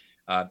starts.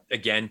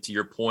 Again, to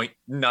your point,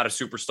 not a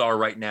superstar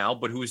right now,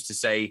 but who's to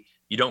say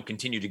you don't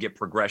continue to get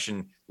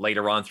progression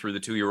later on through the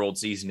 2-year-old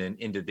season and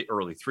into the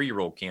early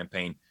 3-year-old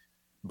campaign.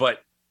 But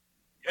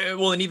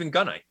and even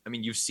Gunite. I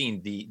mean, you've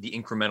seen the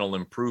incremental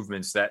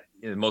improvements that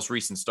in the most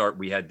recent start,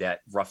 we had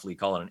that roughly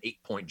call it an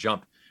 8-point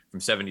jump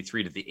from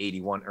 73 to the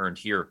 81 earned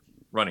here,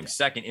 running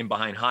second in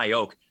behind High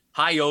Oak.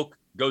 High Oak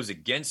goes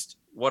against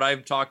what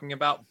I'm talking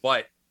about,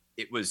 but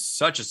it was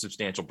such a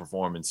substantial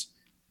performance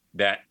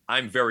that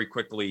I'm very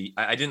quickly,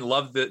 I didn't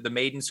love the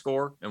maiden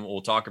score, and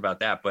we'll talk about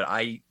that, but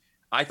I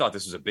thought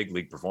this was a big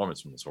league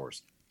performance from this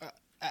horse.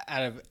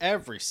 Out of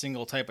every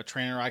single type of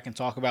trainer I can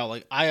talk about,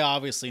 like I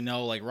obviously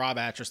know like Rob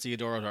Atras,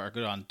 Theodora are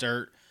good on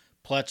dirt,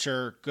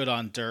 Pletcher good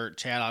on dirt,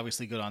 Chad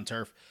obviously good on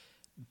turf.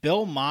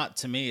 Bill Mott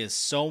to me is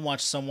so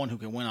much someone who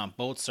can win on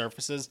both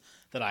surfaces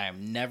that I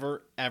am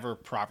never ever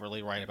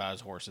properly right about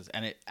his horses,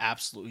 and it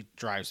absolutely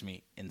drives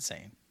me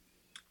insane.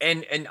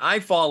 And I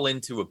fall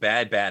into a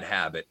bad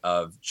habit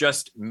of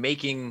just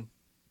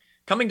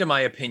coming to my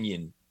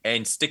opinion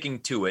and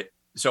sticking to it.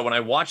 So when I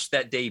watched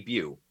that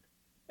debut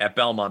at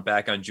Belmont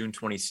back on June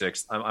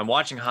 26th, I'm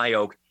watching High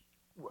Oak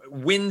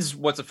wins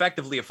what's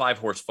effectively a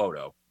 5-horse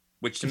photo,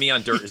 which to me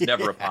on dirt is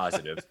never a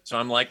positive. So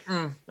I'm like,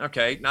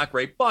 okay, not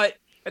great. But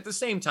at the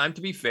same time,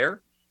 to be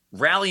fair,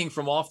 rallying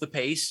from off the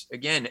pace,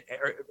 again,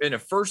 in a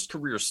first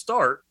career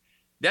start,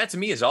 that to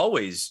me is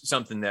always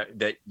something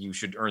that you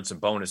should earn some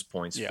bonus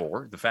points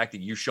for. The fact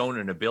that you've shown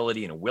an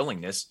ability and a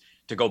willingness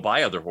to go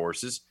buy other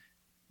horses.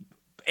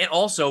 And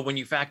also when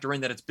you factor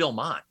in that it's Bill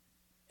Mott.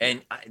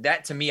 And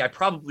that to me, I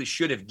probably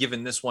should have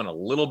given this one a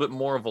little bit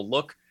more of a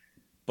look.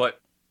 But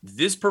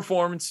this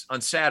performance on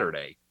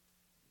Saturday,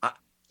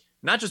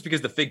 not just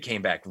because the Fig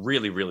came back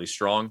really, really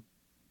strong,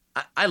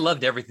 I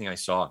loved everything I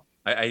saw.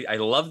 I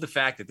love the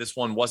fact that this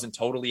one wasn't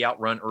totally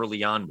outrun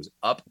early on, was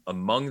up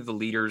among the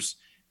leaders,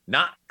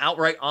 not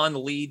outright on the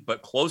lead,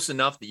 but close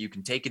enough that you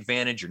can take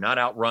advantage. You're not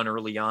outrun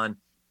early on.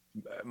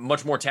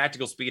 Much more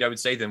tactical speed, I would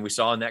say, than we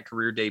saw in that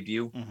career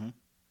debut. Mm-hmm.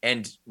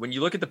 And when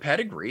you look at the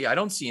pedigree, I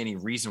don't see any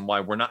reason why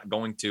we're not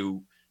going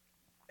to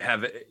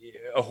have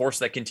a horse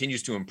that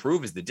continues to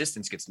improve as the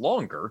distance gets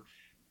longer.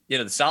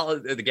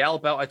 The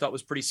gallop out I thought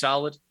was pretty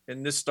solid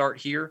in this start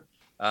here.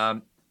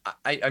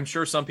 I'm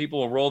sure some people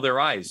will roll their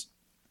eyes.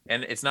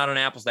 And it's not an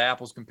apples to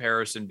apples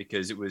comparison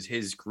because it was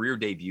his career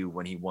debut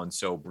when he won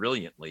so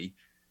brilliantly.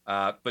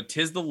 But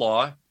 'Tis the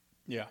Law.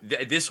 Yeah.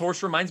 This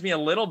horse reminds me a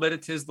little bit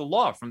of 'Tis the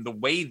Law from the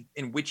way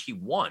in which he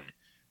won.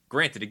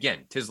 Granted,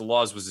 again, 'Tis the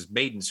Laws was his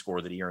maiden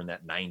score that he earned,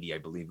 that 90, I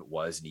believe it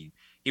was. And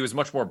he was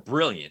much more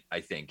brilliant, I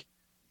think,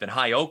 than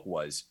High Oak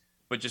was.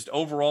 But just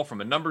overall,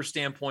 from a number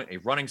standpoint, a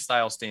running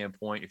style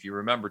standpoint, if you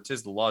remember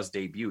 'Tis the Law's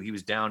debut, he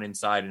was down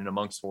inside and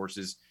amongst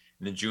horses.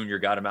 And then Junior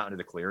got him out into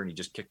the clear and he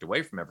just kicked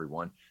away from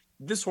everyone.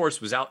 This horse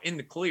was out in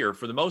the clear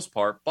for the most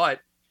part, but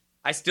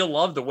I still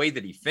love the way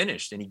that he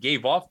finished. And he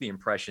gave off the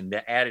impression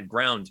that added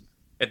ground,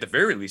 at the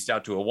very least,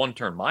 out to a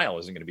 1-turn mile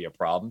isn't going to be a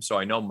problem. So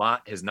I know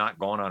Mott has not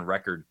gone on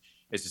record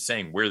as to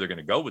saying where they're going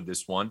to go with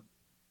this one.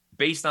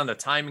 Based on the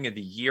timing of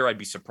the year, I'd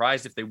be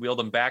surprised if they wheeled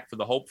him back for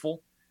the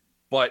hopeful.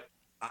 But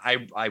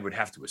I would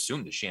have to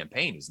assume the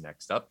Champagne is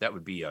next up. That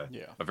would be a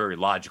very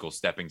logical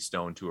stepping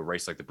stone to a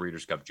race like the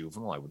Breeders' Cup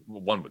Juvenile.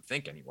 One would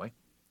think anyway.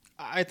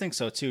 I think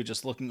so too.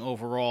 Just looking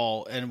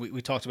overall, and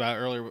we talked about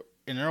earlier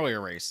in an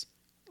earlier race,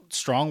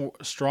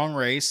 strong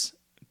race,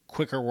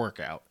 quicker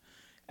workout,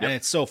 and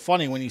it's so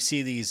funny when you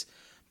see these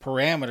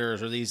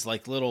parameters or these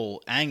like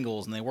little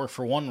angles, and they work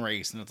for one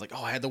race, and it's like,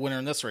 oh, I had the winner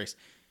in this race,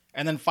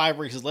 and then 5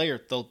 races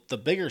later, the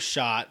bigger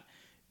shot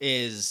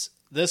is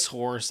this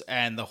horse,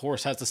 and the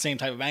horse has the same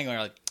type of angle. And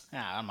you're like,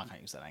 I'm not going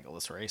to use that angle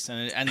this race,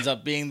 and it ends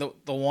up being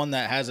the one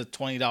that has a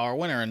 $20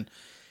 winner. And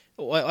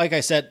like I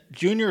said,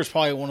 Junior is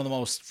probably one of the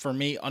most, for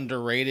me,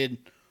 underrated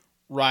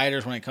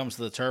riders when it comes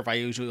to the turf. I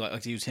usually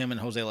like to use him and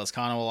Jose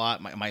Lescano a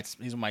lot.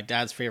 He's my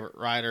dad's favorite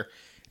rider.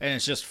 And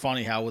it's just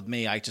funny how with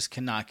me, I just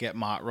cannot get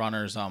Mott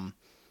runners.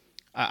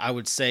 I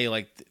would say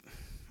I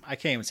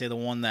can't even say the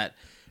one that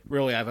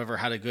really I've ever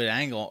had a good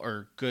angle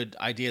or good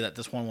idea that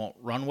this one won't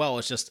run well.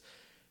 It's just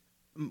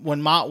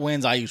when Mott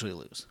wins, I usually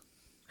lose.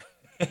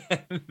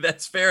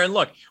 That's fair. And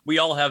look, we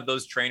all have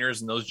those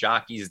trainers and those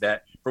jockeys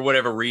that for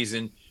whatever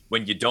reason,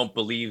 when you don't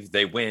believe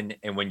they win,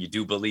 and when you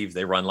do believe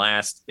they run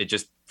last, it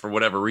just, for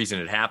whatever reason,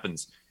 it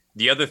happens.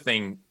 The other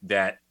thing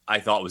that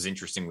I thought was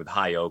interesting with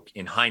High Oak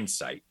in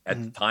hindsight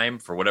at the time,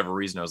 for whatever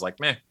reason, I was like,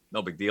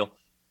 no big deal.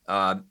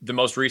 The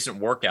most recent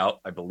workout,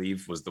 I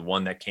believe, was the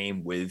one that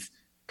came with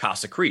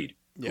Casa Creed.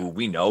 who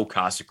we know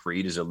Casa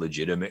Creed is a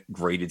legitimate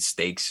graded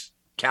stakes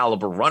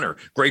caliber runner,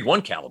 grade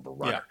 1 caliber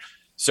runner. Yeah.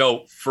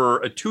 So for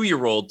a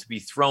 2-year-old to be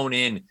thrown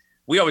in,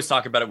 we always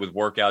talk about it with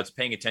workouts,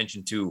 paying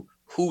attention to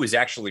who is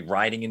actually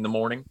riding in the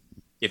morning.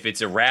 If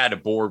it's Irad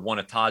aboard one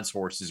of Todd's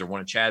horses or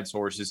one of Chad's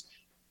horses,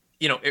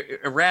 you know,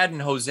 Irad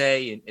and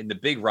Jose and the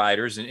big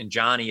riders and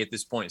Johnny at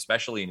this point,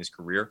 especially in his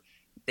career,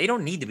 they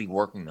don't need to be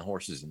working the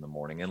horses in the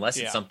morning unless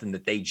it's something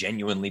that they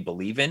genuinely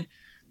believe in.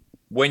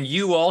 When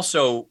you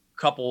also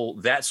couple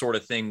that sort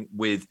of thing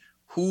with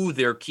who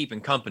they're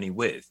keeping company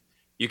with,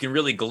 you can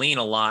really glean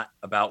a lot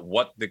about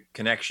what the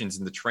connections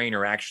and the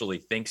trainer actually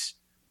thinks.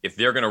 If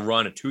they're going to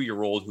run a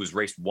 2-year-old who's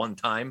raced one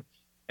time,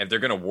 if they're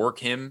going to work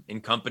him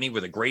in company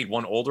with a grade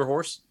 1 older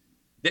horse,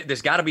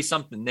 there's got to be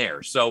something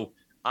there. So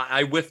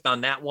I whiffed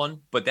on that one,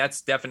 but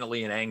that's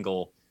definitely an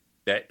angle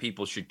that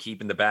people should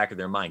keep in the back of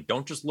their mind.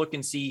 Don't just look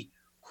and see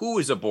who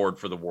is aboard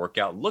for the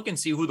workout. Look and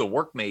see who the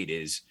workmate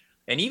is.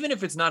 And even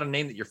if it's not a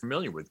name that you're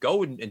familiar with,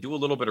 go and do a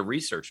little bit of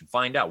research and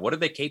find out, what are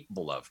they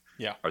capable of?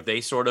 Yeah. Are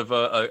they sort of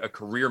a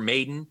career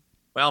maiden?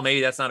 Well,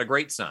 maybe that's not a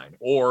great sign.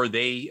 Or are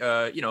they,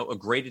 a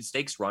graded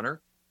stakes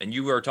runner, and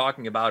you are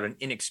talking about an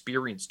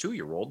inexperienced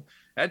 2-year-old.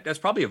 That's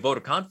probably a vote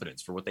of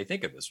confidence for what they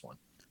think of this one.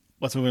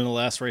 Let's move into the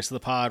last race of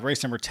the pod.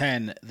 Race number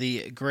 10,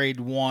 the grade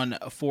 1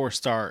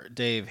 4-star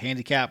Dave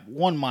handicap,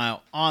 1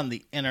 mile on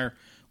the inner.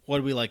 What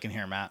do we like in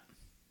here, Matt?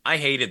 I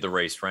hated the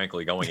race,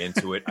 frankly, going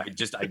into it. I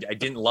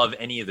didn't love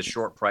any of the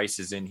short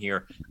prices in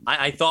here.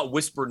 I thought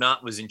Whisper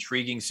Not was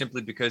intriguing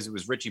simply because it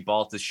was Richie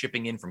Baltas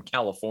shipping in from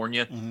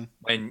California. Mm-hmm.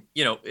 And,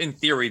 in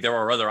theory, there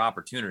are other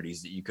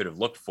opportunities that you could have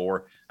looked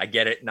for. I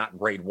get it, not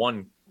grade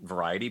 1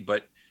 variety,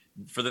 but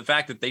for the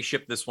fact that they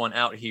shipped this one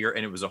out here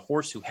and it was a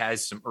horse who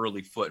has some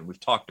early foot, and we've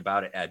talked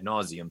about it ad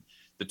nauseum.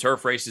 The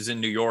turf races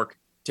in New York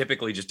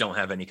typically just don't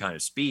have any kind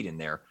of speed in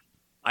there.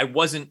 I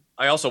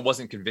also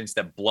wasn't convinced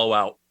that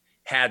Blowout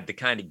had the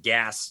kind of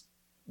gas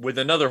with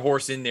another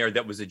horse in there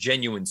that was a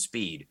genuine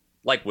speed,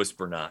 like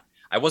Whisper Not.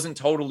 I wasn't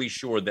totally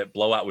sure that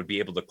Blowout would be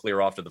able to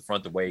clear off to the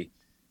front the way,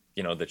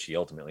 that she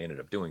ultimately ended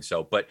up doing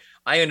so. But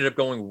I ended up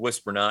going with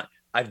Whisper Not.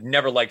 I've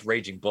never liked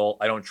Raging Bull.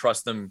 I don't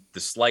trust him the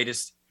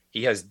slightest.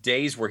 He has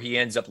days where he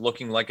ends up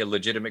looking like a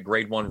legitimate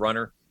grade 1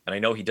 runner. And I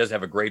know he does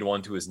have a grade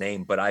 1 to his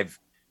name, but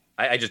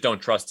I just don't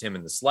trust him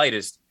in the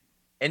slightest.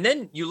 And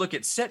then you look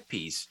at Set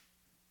Piece.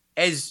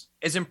 As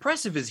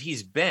impressive as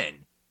he's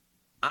been,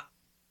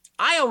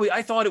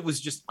 I thought it was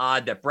just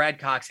odd that Brad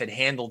Cox had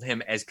handled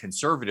him as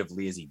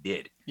conservatively as he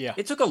did. Yeah.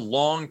 It took a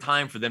long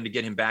time for them to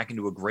get him back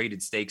into a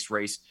graded stakes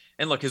race.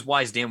 And look, his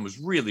Wise Dam was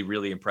really,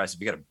 really impressive.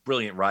 He got a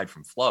brilliant ride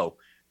from Flo.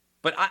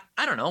 But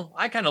I don't know.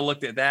 I kind of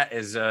looked at that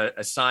as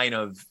a sign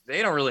of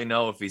they don't really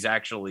know if he's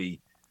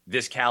actually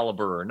this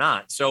caliber or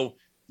not. So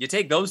you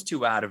take those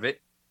two out of it.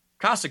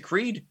 Casa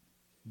Creed,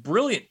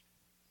 brilliant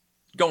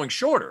going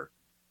shorter.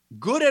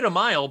 Good at a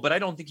mile, but I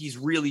don't think he's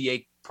really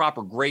a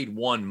proper grade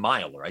 1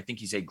 miler. I think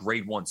he's a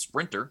grade 1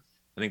 sprinter.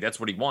 I think that's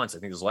what he wants. I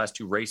think his last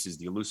 2 races,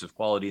 the Elusive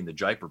Quality and the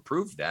Jaipur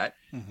proved that.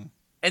 Mm-hmm.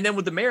 And then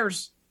with the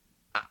mares,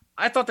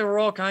 I thought they were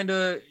all kind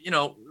of,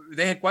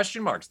 they had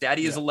question marks.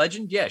 Daddy is a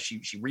legend. Yeah,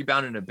 she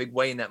rebounded in a big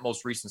way in that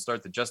most recent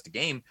start to Just a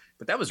Game,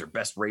 but that was her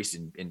best race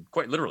in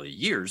quite literally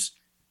years.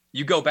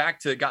 You go back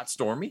to Got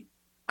Stormy.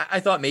 I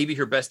thought maybe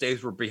her best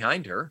days were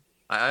behind her.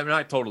 I'm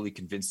not totally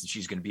convinced that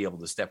she's going to be able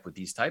to step with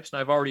these types. And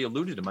I've already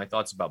alluded to my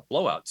thoughts about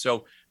Blowout.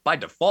 So by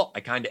default,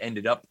 I kind of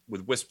ended up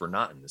with Whisper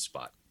Not in this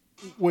spot.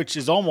 Which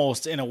is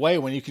almost, in a way,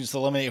 when you can just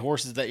eliminate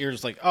horses that you're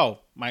just like, oh,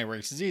 my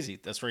race is easy.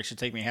 This race should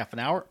take me half an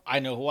hour. I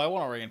know who I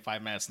want already in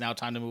 5 minutes. Now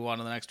time to move on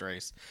to the next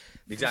race.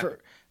 Exactly.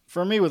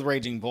 For me with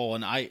Raging Bull,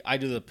 and I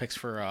do the picks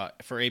for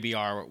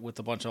ABR with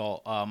a bunch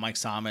of Mike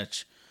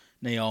Samich,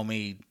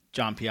 Naomi,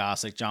 John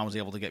Piasek. John was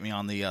able to get me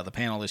on the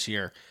panel this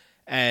year.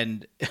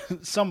 And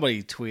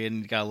somebody tweeted,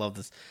 and you gotta love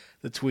this,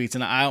 the tweets,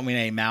 and I don't mean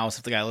a mouse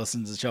if the guy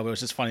listens to the show, but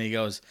it's just funny. He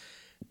goes,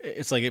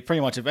 it's like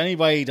pretty much if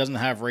anybody doesn't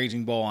have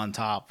Raging Bull on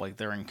top, like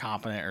they're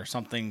incompetent or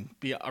something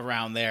be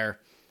around there.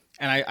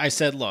 And I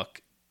said,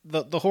 look,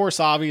 the horse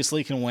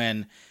obviously can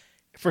win.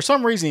 For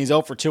some reason, he's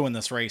 0 for 2 in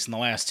this race in the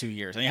last 2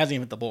 years, and he hasn't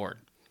even hit the board.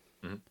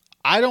 Mm-hmm.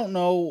 I don't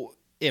know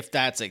if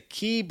that's a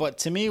key, but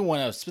to me,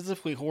 when a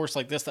specifically horse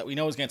like this that we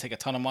know is going to take a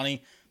ton of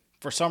money,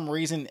 for some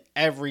reason,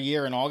 every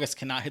year in August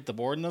cannot hit the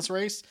board in this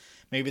race.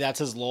 Maybe that's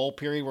his lull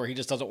period where he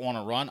just doesn't want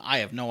to run. I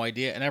have no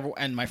idea.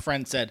 And my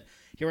friend said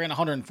he ran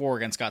 104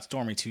 against Scott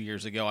Stormy 2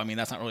 years ago. I mean,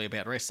 that's not really a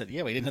bad race. I said,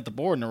 yeah, but he didn't hit the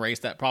board in a race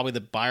that probably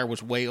the buyer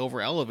was way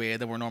over elevated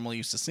than we're normally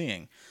used to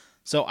seeing.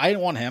 So I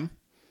didn't want him.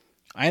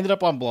 I ended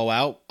up on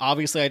Blowout.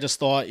 Obviously, I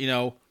just thought,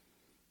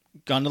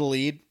 gun to the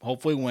lead,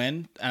 hopefully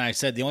win. And I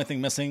said the only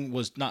thing missing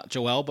was not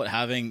Joel, but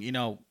having,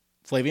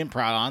 Flavian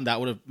Proud on. That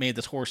would have made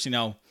this horse,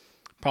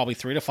 probably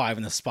 3 to 5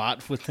 in the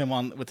spot with him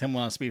on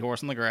a speed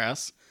horse on the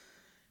grass.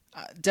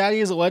 Daddy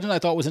is a Legend I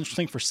thought was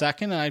interesting for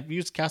second, and I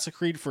used Casa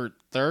Creed for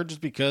third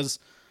just because,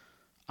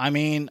 I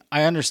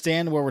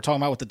understand where we're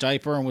talking about with the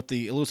Jaipur and with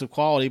the Elusive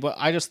Quality, but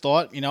I just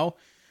thought,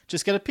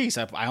 just get a piece.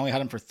 I only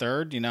had him for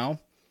third,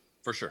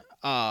 For sure.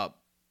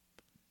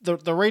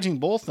 the Raging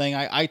Bull thing,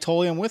 I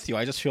totally am with you.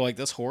 I just feel like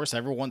this horse,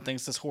 everyone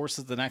thinks this horse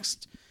is the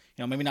next,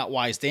 maybe not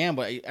Wise Dan,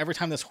 but every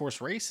time this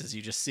horse races,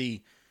 you just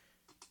see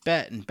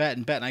bet and bet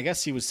and bet. And I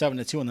guess he was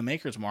 7-2 on the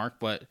Maker's Mark,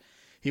 but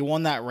he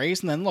won that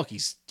race. And then look,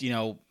 he's,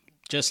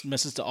 just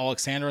misses to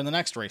Alexander in the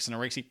next race, in a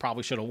race he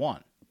probably should have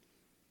won.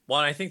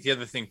 Well, and I think the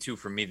other thing too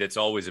for me that's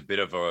always a bit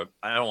of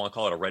I don't want to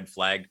call it a red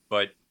flag,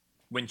 but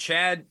when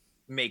Chad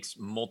makes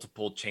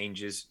multiple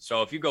changes,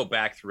 so if you go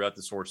back throughout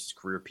this horse's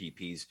career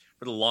PPs,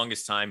 for the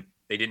longest time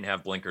they didn't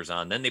have blinkers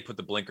on, then they put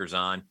the blinkers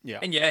on,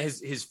 and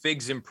his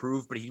figs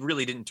improved, but he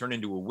really didn't turn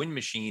into a win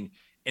machine.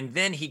 And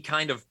then he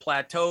kind of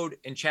plateaued,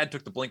 and Chad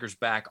took the blinkers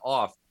back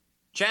off.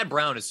 Chad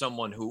Brown is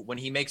someone who, when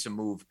he makes a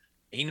move,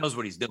 he knows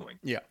what he's doing.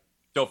 Yeah.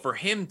 So for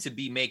him to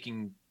be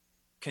making,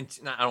 I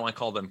don't want to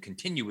call them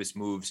continuous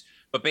moves,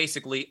 but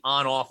basically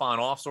on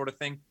off sort of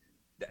thing,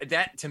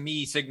 that to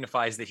me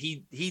signifies that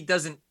he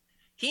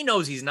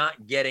knows he's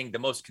not getting the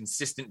most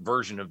consistent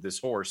version of this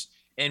horse.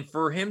 And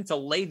for him to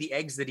lay the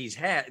eggs that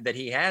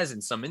he has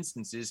in some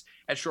instances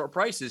at short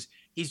prices,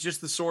 he's just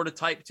the sort of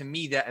type to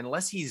me that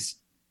unless he's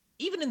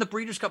even in the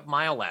Breeders' Cup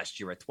Mile last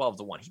year at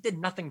 12-1, he did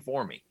nothing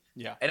for me.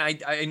 Yeah. And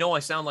I know I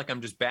sound like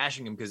I'm just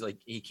bashing him because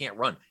he can't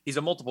run. He's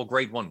a multiple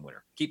grade 1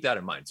 winner. Keep that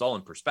in mind. It's all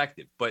in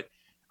perspective. But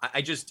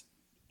he just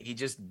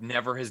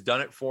never has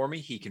done it for me.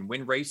 He can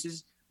win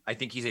races. I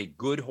think he's a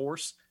good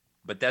horse,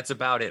 but that's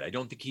about it. I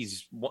don't think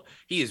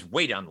he is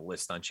way down the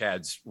list on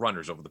Chad's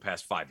runners over the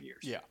past 5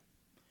 years. Yeah.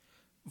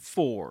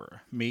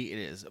 For me, it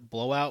is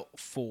Blowout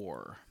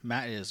 4.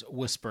 Matt is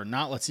Whisper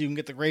Not. Let's see if we can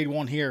get the grade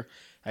 1 here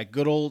at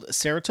good old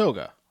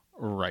Saratoga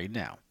right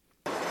now.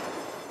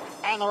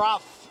 And they're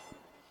off.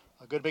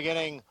 A good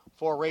beginning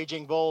for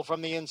Raging Bull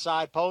from the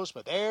inside post,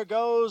 but there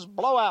goes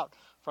Blowout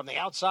from the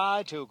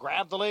outside to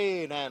grab the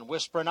lead, and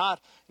Whisper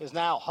Not is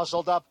now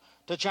hustled up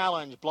to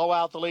challenge.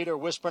 Blowout, the leader.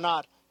 Whisper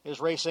Not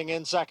is racing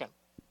in second.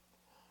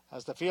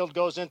 As the field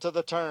goes into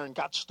the turn,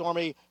 Got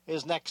Stormy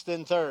is next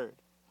in third.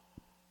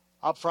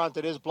 Up front,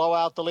 it is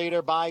Blowout, the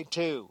leader, by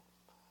 2.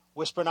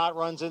 Whisper Not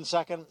runs in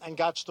second, and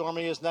Got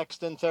Stormy is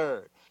next in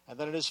third. And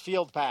then it is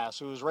Field Pass,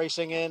 who's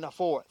racing in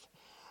fourth.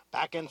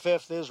 Back in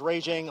fifth is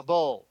Raging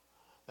Bull.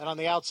 Then on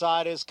the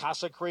outside is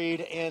Casa Creed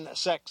in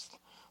sixth,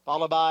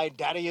 followed by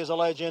Daddy is a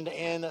Legend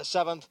in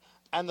seventh,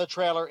 and the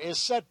trailer is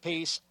Set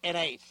Piece in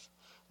eighth.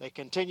 They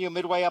continue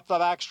midway up the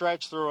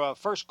backstretch through a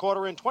first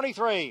quarter in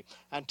 23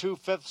 and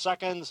 2/5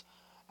 seconds,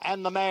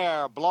 and the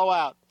mare,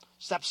 Blowout,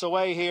 steps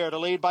away here to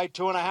lead by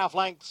 2.5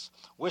 lengths.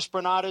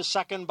 Whisper Not is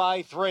second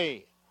by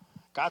 3.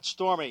 Got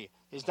Stormy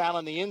is down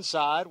on the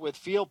inside with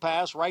Field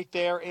Pass right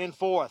there in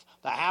fourth.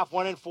 The half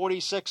went in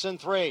 46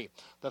 and 3.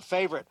 The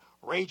favorite,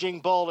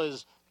 Raging Bull,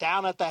 is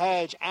down at the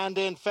hedge and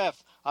in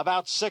fifth,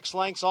 about 6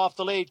 lengths off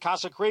the lead.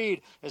 Casa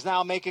Creed is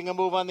now making a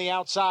move on the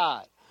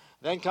outside.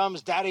 Then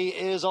comes Daddy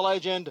is a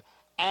Legend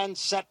and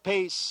Set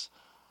Piece.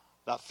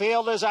 The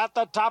field is at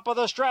the top of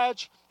the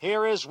stretch.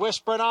 Here is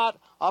Whisper Not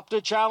up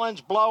to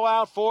challenge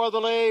Blowout for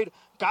the lead.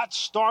 Got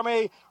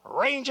Stormy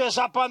ranges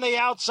up on the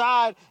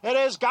outside. It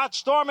is Got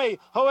Stormy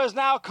who has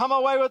now come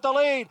away with the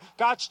lead.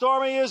 Got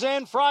Stormy is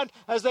in front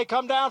as they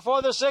come down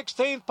for the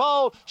 16th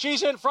pole.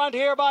 She's in front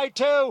here by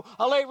 2.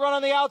 A late run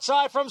on the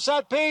outside from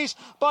Set Piece,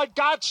 but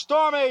Got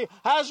Stormy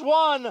has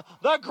won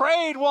the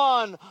Grade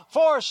 1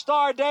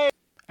 4-star day.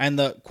 And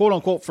the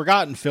quote-unquote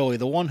forgotten filly,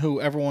 the one who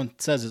everyone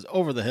says is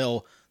over the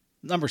hill,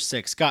 number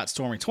 6, Got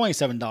Stormy,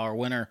 $27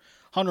 winner,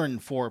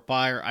 104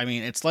 buyer. I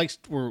mean, it's like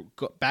we're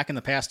back in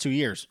the past 2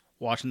 years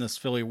watching this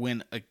filly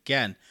win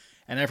again.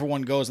 And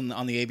everyone goes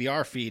on the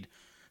ABR feed.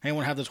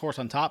 Anyone have this horse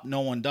on top?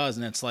 No one does.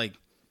 And it's like,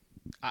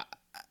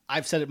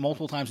 I've said it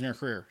multiple times in her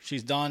career.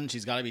 She's done.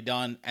 She's got to be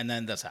done. And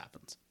then this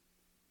happens.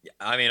 Yeah,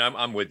 I mean,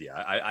 I'm with you.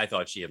 I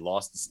thought she had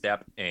lost the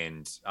step.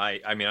 And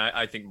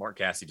I think Mark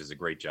Cassidy does a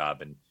great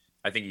job. And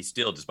I think he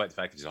still, despite the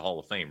fact that he's a Hall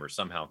of Famer,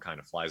 somehow kind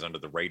of flies under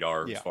the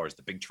radar as far as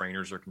the big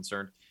trainers are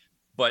concerned.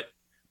 But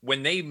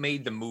when they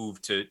made the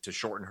move to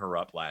shorten her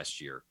up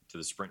last year to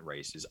the sprint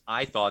races,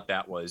 I thought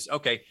that was,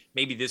 okay,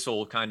 maybe this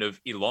will kind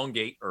of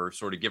elongate or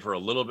sort of give her a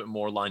little bit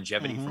more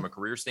longevity from a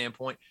career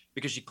standpoint,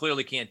 because she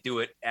clearly can't do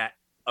it at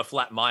a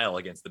flat mile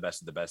against the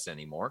best of the best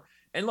anymore.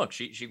 And look,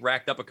 she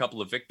racked up a couple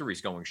of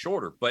victories going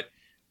shorter, but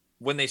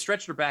when they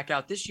stretched her back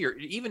out this year,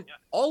 even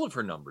all of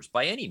her numbers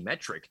by any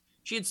metric,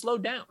 she had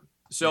slowed down.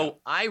 So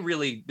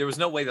there was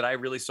no way that I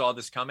really saw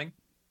this coming,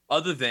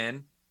 other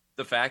than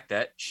the fact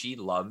that she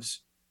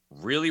loves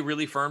really,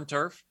 really firm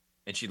turf,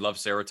 and she loves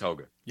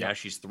Saratoga. Yeah. Now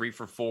she's 3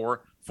 for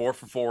 4, 4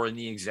 for 4 in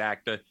the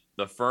exacta.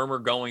 The firmer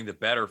going, the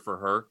better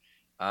for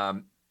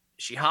her.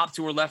 She hopped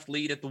to her left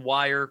lead at the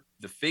wire.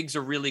 The figs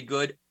are really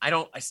good.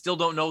 I still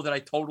don't know that I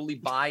totally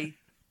buy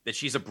that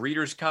she's a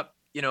Breeders' Cup,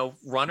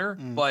 runner,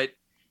 but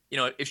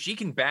if she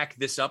can back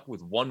this up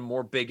with one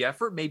more big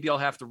effort, maybe I'll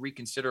have to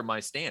reconsider my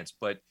stance.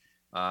 But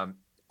I'm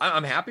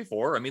happy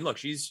for her. I mean, look,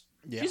 she's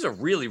a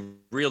really,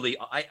 really,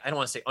 I don't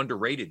want to say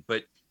underrated,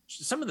 but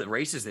some of the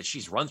races that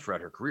she's run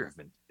throughout her career have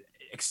been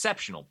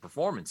exceptional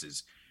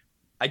performances.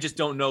 I just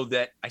don't know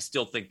that I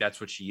still think that's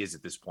what she is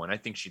at this point. I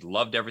think she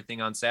loved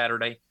everything on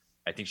Saturday.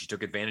 I think she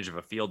took advantage of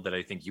a field that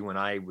I think you and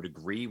I would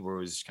agree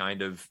was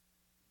kind of,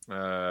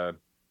 I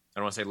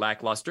don't want to say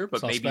lackluster,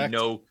 but Suspect. maybe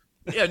no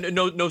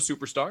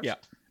superstars. Yeah.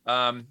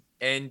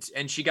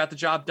 And she got the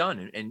job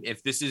done. And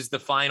if this is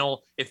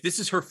if this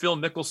is her Phil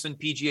Mickelson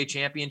PGA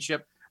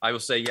Championship, I will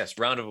say yes,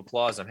 round of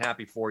applause. I'm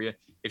happy for you.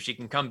 If she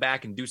can come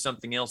back and do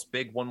something else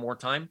big one more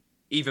time,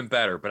 even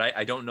better. But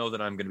I don't know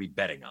that I'm going to be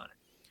betting on it.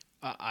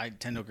 I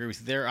tend to agree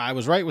with you there. I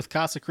was right with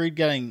Casa Creed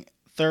getting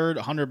third,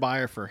 100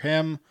 buyer for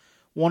him,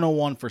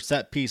 101 for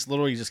set piece.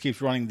 Literally just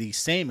keeps running the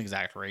same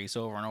exact race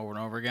over and over and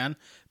over again.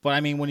 But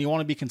I mean, when you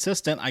want to be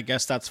consistent, I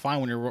guess that's fine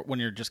when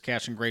you're just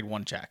cashing grade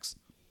 1 checks.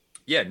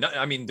 Yeah, no,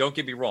 I mean, don't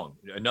get me wrong.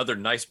 Another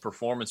nice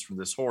performance from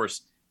this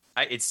horse.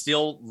 It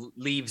still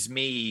leaves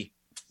me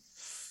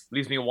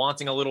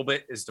wanting a little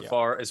bit as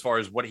far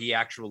as what he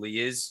actually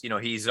is. You know,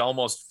 he's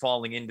almost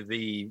falling into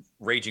the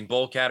Raging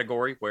Bull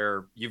category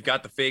where you've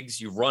got the figs,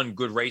 you've run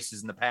good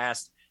races in the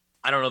past.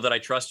 I don't know that I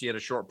trust you at a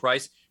short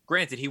price.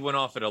 Granted, he went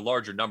off at a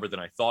larger number than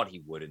I thought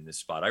he would in this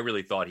spot. I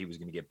really thought he was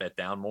going to get bet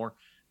down more.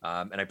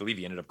 And I believe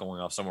he ended up going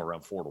off somewhere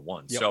around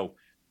 4-1. Yep. So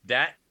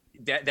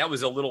that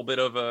was a little bit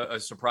of a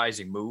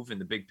surprising move in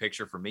the big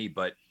picture for me.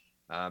 But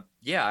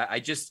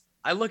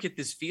I look at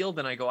this field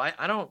and I go,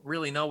 I don't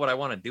really know what I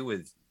want to do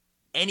with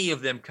any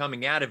of them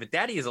coming out of it.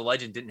 Daddy is a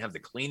Legend didn't have the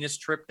cleanest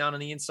trip down on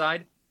the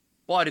inside,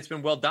 but it's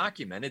been well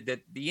documented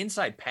that the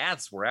inside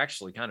paths were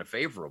actually kind of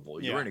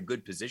favorable. You're in a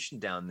good position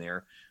down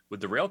there with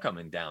the rail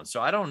coming down.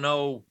 So I don't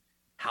know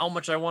how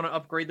much I want to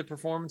upgrade the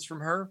performance from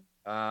her.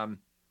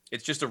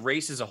 It's just a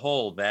race as a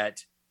whole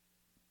that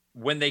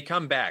when they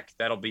come back,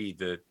 that'll be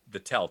the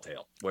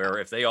telltale, where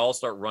if they all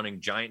start running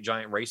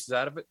giant races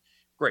out of it,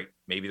 great.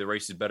 Maybe the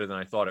race is better than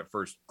I thought at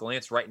first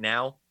glance. Right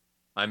now,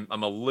 I'm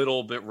a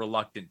little bit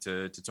reluctant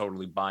to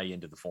totally buy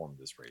into the form of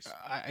this race.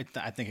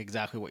 I think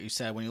exactly what you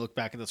said. When you look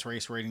back at this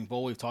race, Raging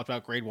Bull, we've talked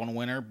about grade 1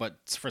 winner, but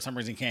for some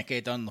reason can't get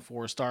it done in the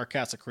 4-star.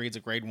 Casa Creed's a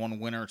grade 1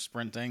 winner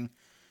sprinting.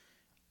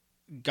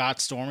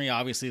 Got Stormy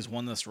obviously has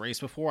won this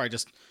race before. I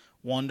just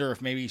wonder if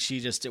maybe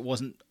it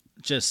wasn't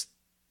just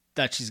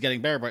that she's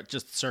getting better, but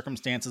just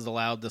circumstances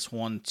allowed this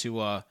one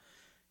to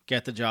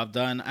get the job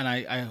done. And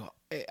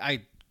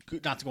I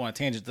not to go on a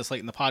tangent this late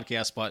in the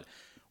podcast, but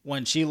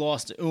when she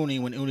lost to Uni,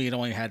 when Uni had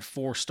only had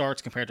 4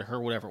 starts compared to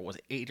her, whatever it was,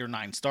 8 or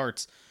 9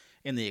 starts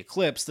in the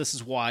Eclipse, this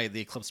is why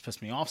the Eclipse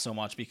pissed me off so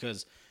much,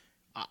 because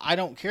I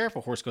don't care if a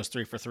horse goes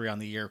 3 for 3 on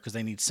the year because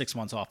they need 6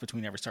 months off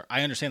between every start.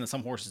 I understand that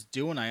some horses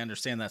do, and I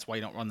understand that's why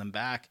you don't run them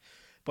back.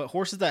 But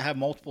horses that have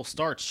multiple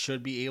starts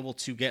should be able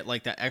to get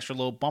like that extra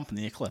little bump in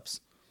the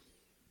Eclipse.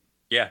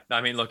 Yeah, I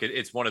mean, look,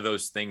 it's one of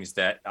those things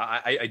that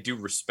I do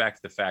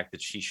respect the fact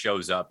that she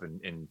shows up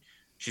and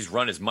she's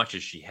run as much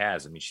as she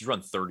has. I mean, she's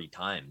run 30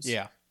 times.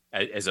 Yeah.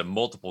 As a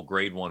multiple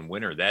grade 1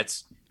 winner.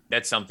 That's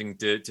something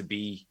to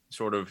be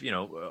sort of,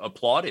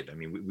 applauded. I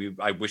mean,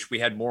 I wish we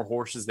had more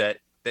horses that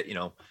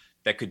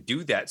could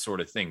do that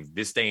sort of thing.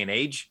 This day and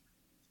age,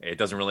 it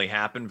doesn't really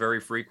happen very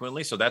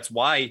frequently. So that's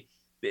why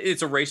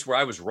it's a race where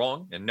I was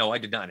wrong. And no, I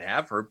did not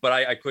have her, but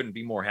I couldn't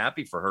be more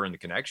happy for her in the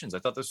connections. I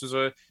thought this was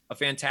a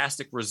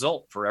fantastic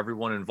result for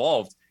everyone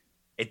involved.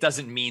 It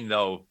doesn't mean,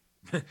 though,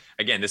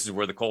 again, this is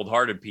where the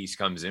cold-hearted piece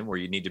comes in, where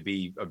you need to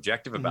be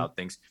objective about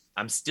things.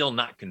 I'm still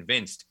not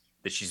convinced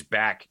that she's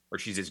back or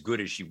she's as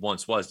good as she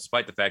once was,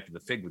 despite the fact that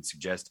the fig would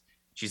suggest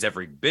she's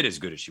every bit as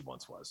good as she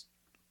once was.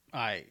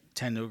 I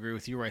tend to agree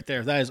with you right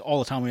there. That is all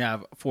the time we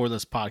have for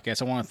this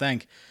podcast. I want to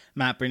thank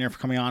Matt Bernier for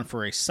coming on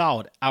for a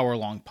solid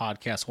hour-long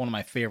podcast, one of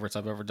my favorites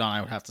I've ever done,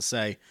 I would have to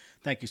say.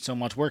 Thank you so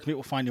much. Where can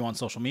people find you on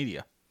social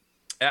media?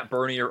 At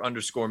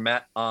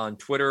Bernier_Matt on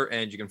Twitter,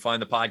 and you can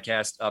find the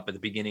podcast up at the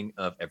beginning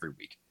of every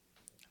week.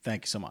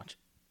 Thank you so much.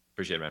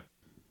 Appreciate it, man.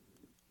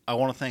 I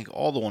want to thank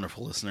all the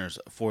wonderful listeners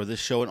for this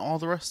show and all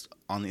the rest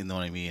on the In the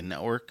Money Media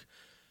Network.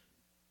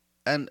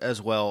 And as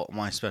well,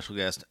 my special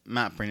guest,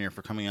 Matt Bernier,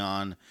 for coming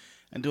on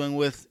and doing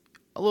with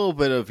a little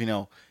bit of,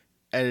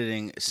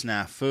 editing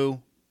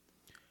snafu.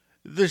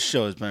 This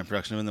show has been a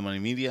production of In the Money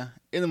Media.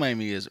 In the Money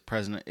Media's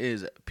president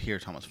is Pierre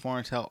Thomas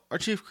Forntel. Our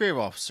chief creative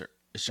officer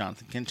is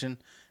Jonathan Kinchin.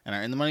 And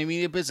our In the Money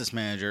Media business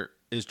manager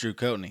is Drew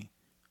Coatney.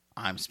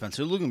 I'm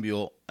Spencer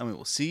Lugenbuehl, and we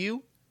will see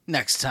you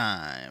next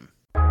time.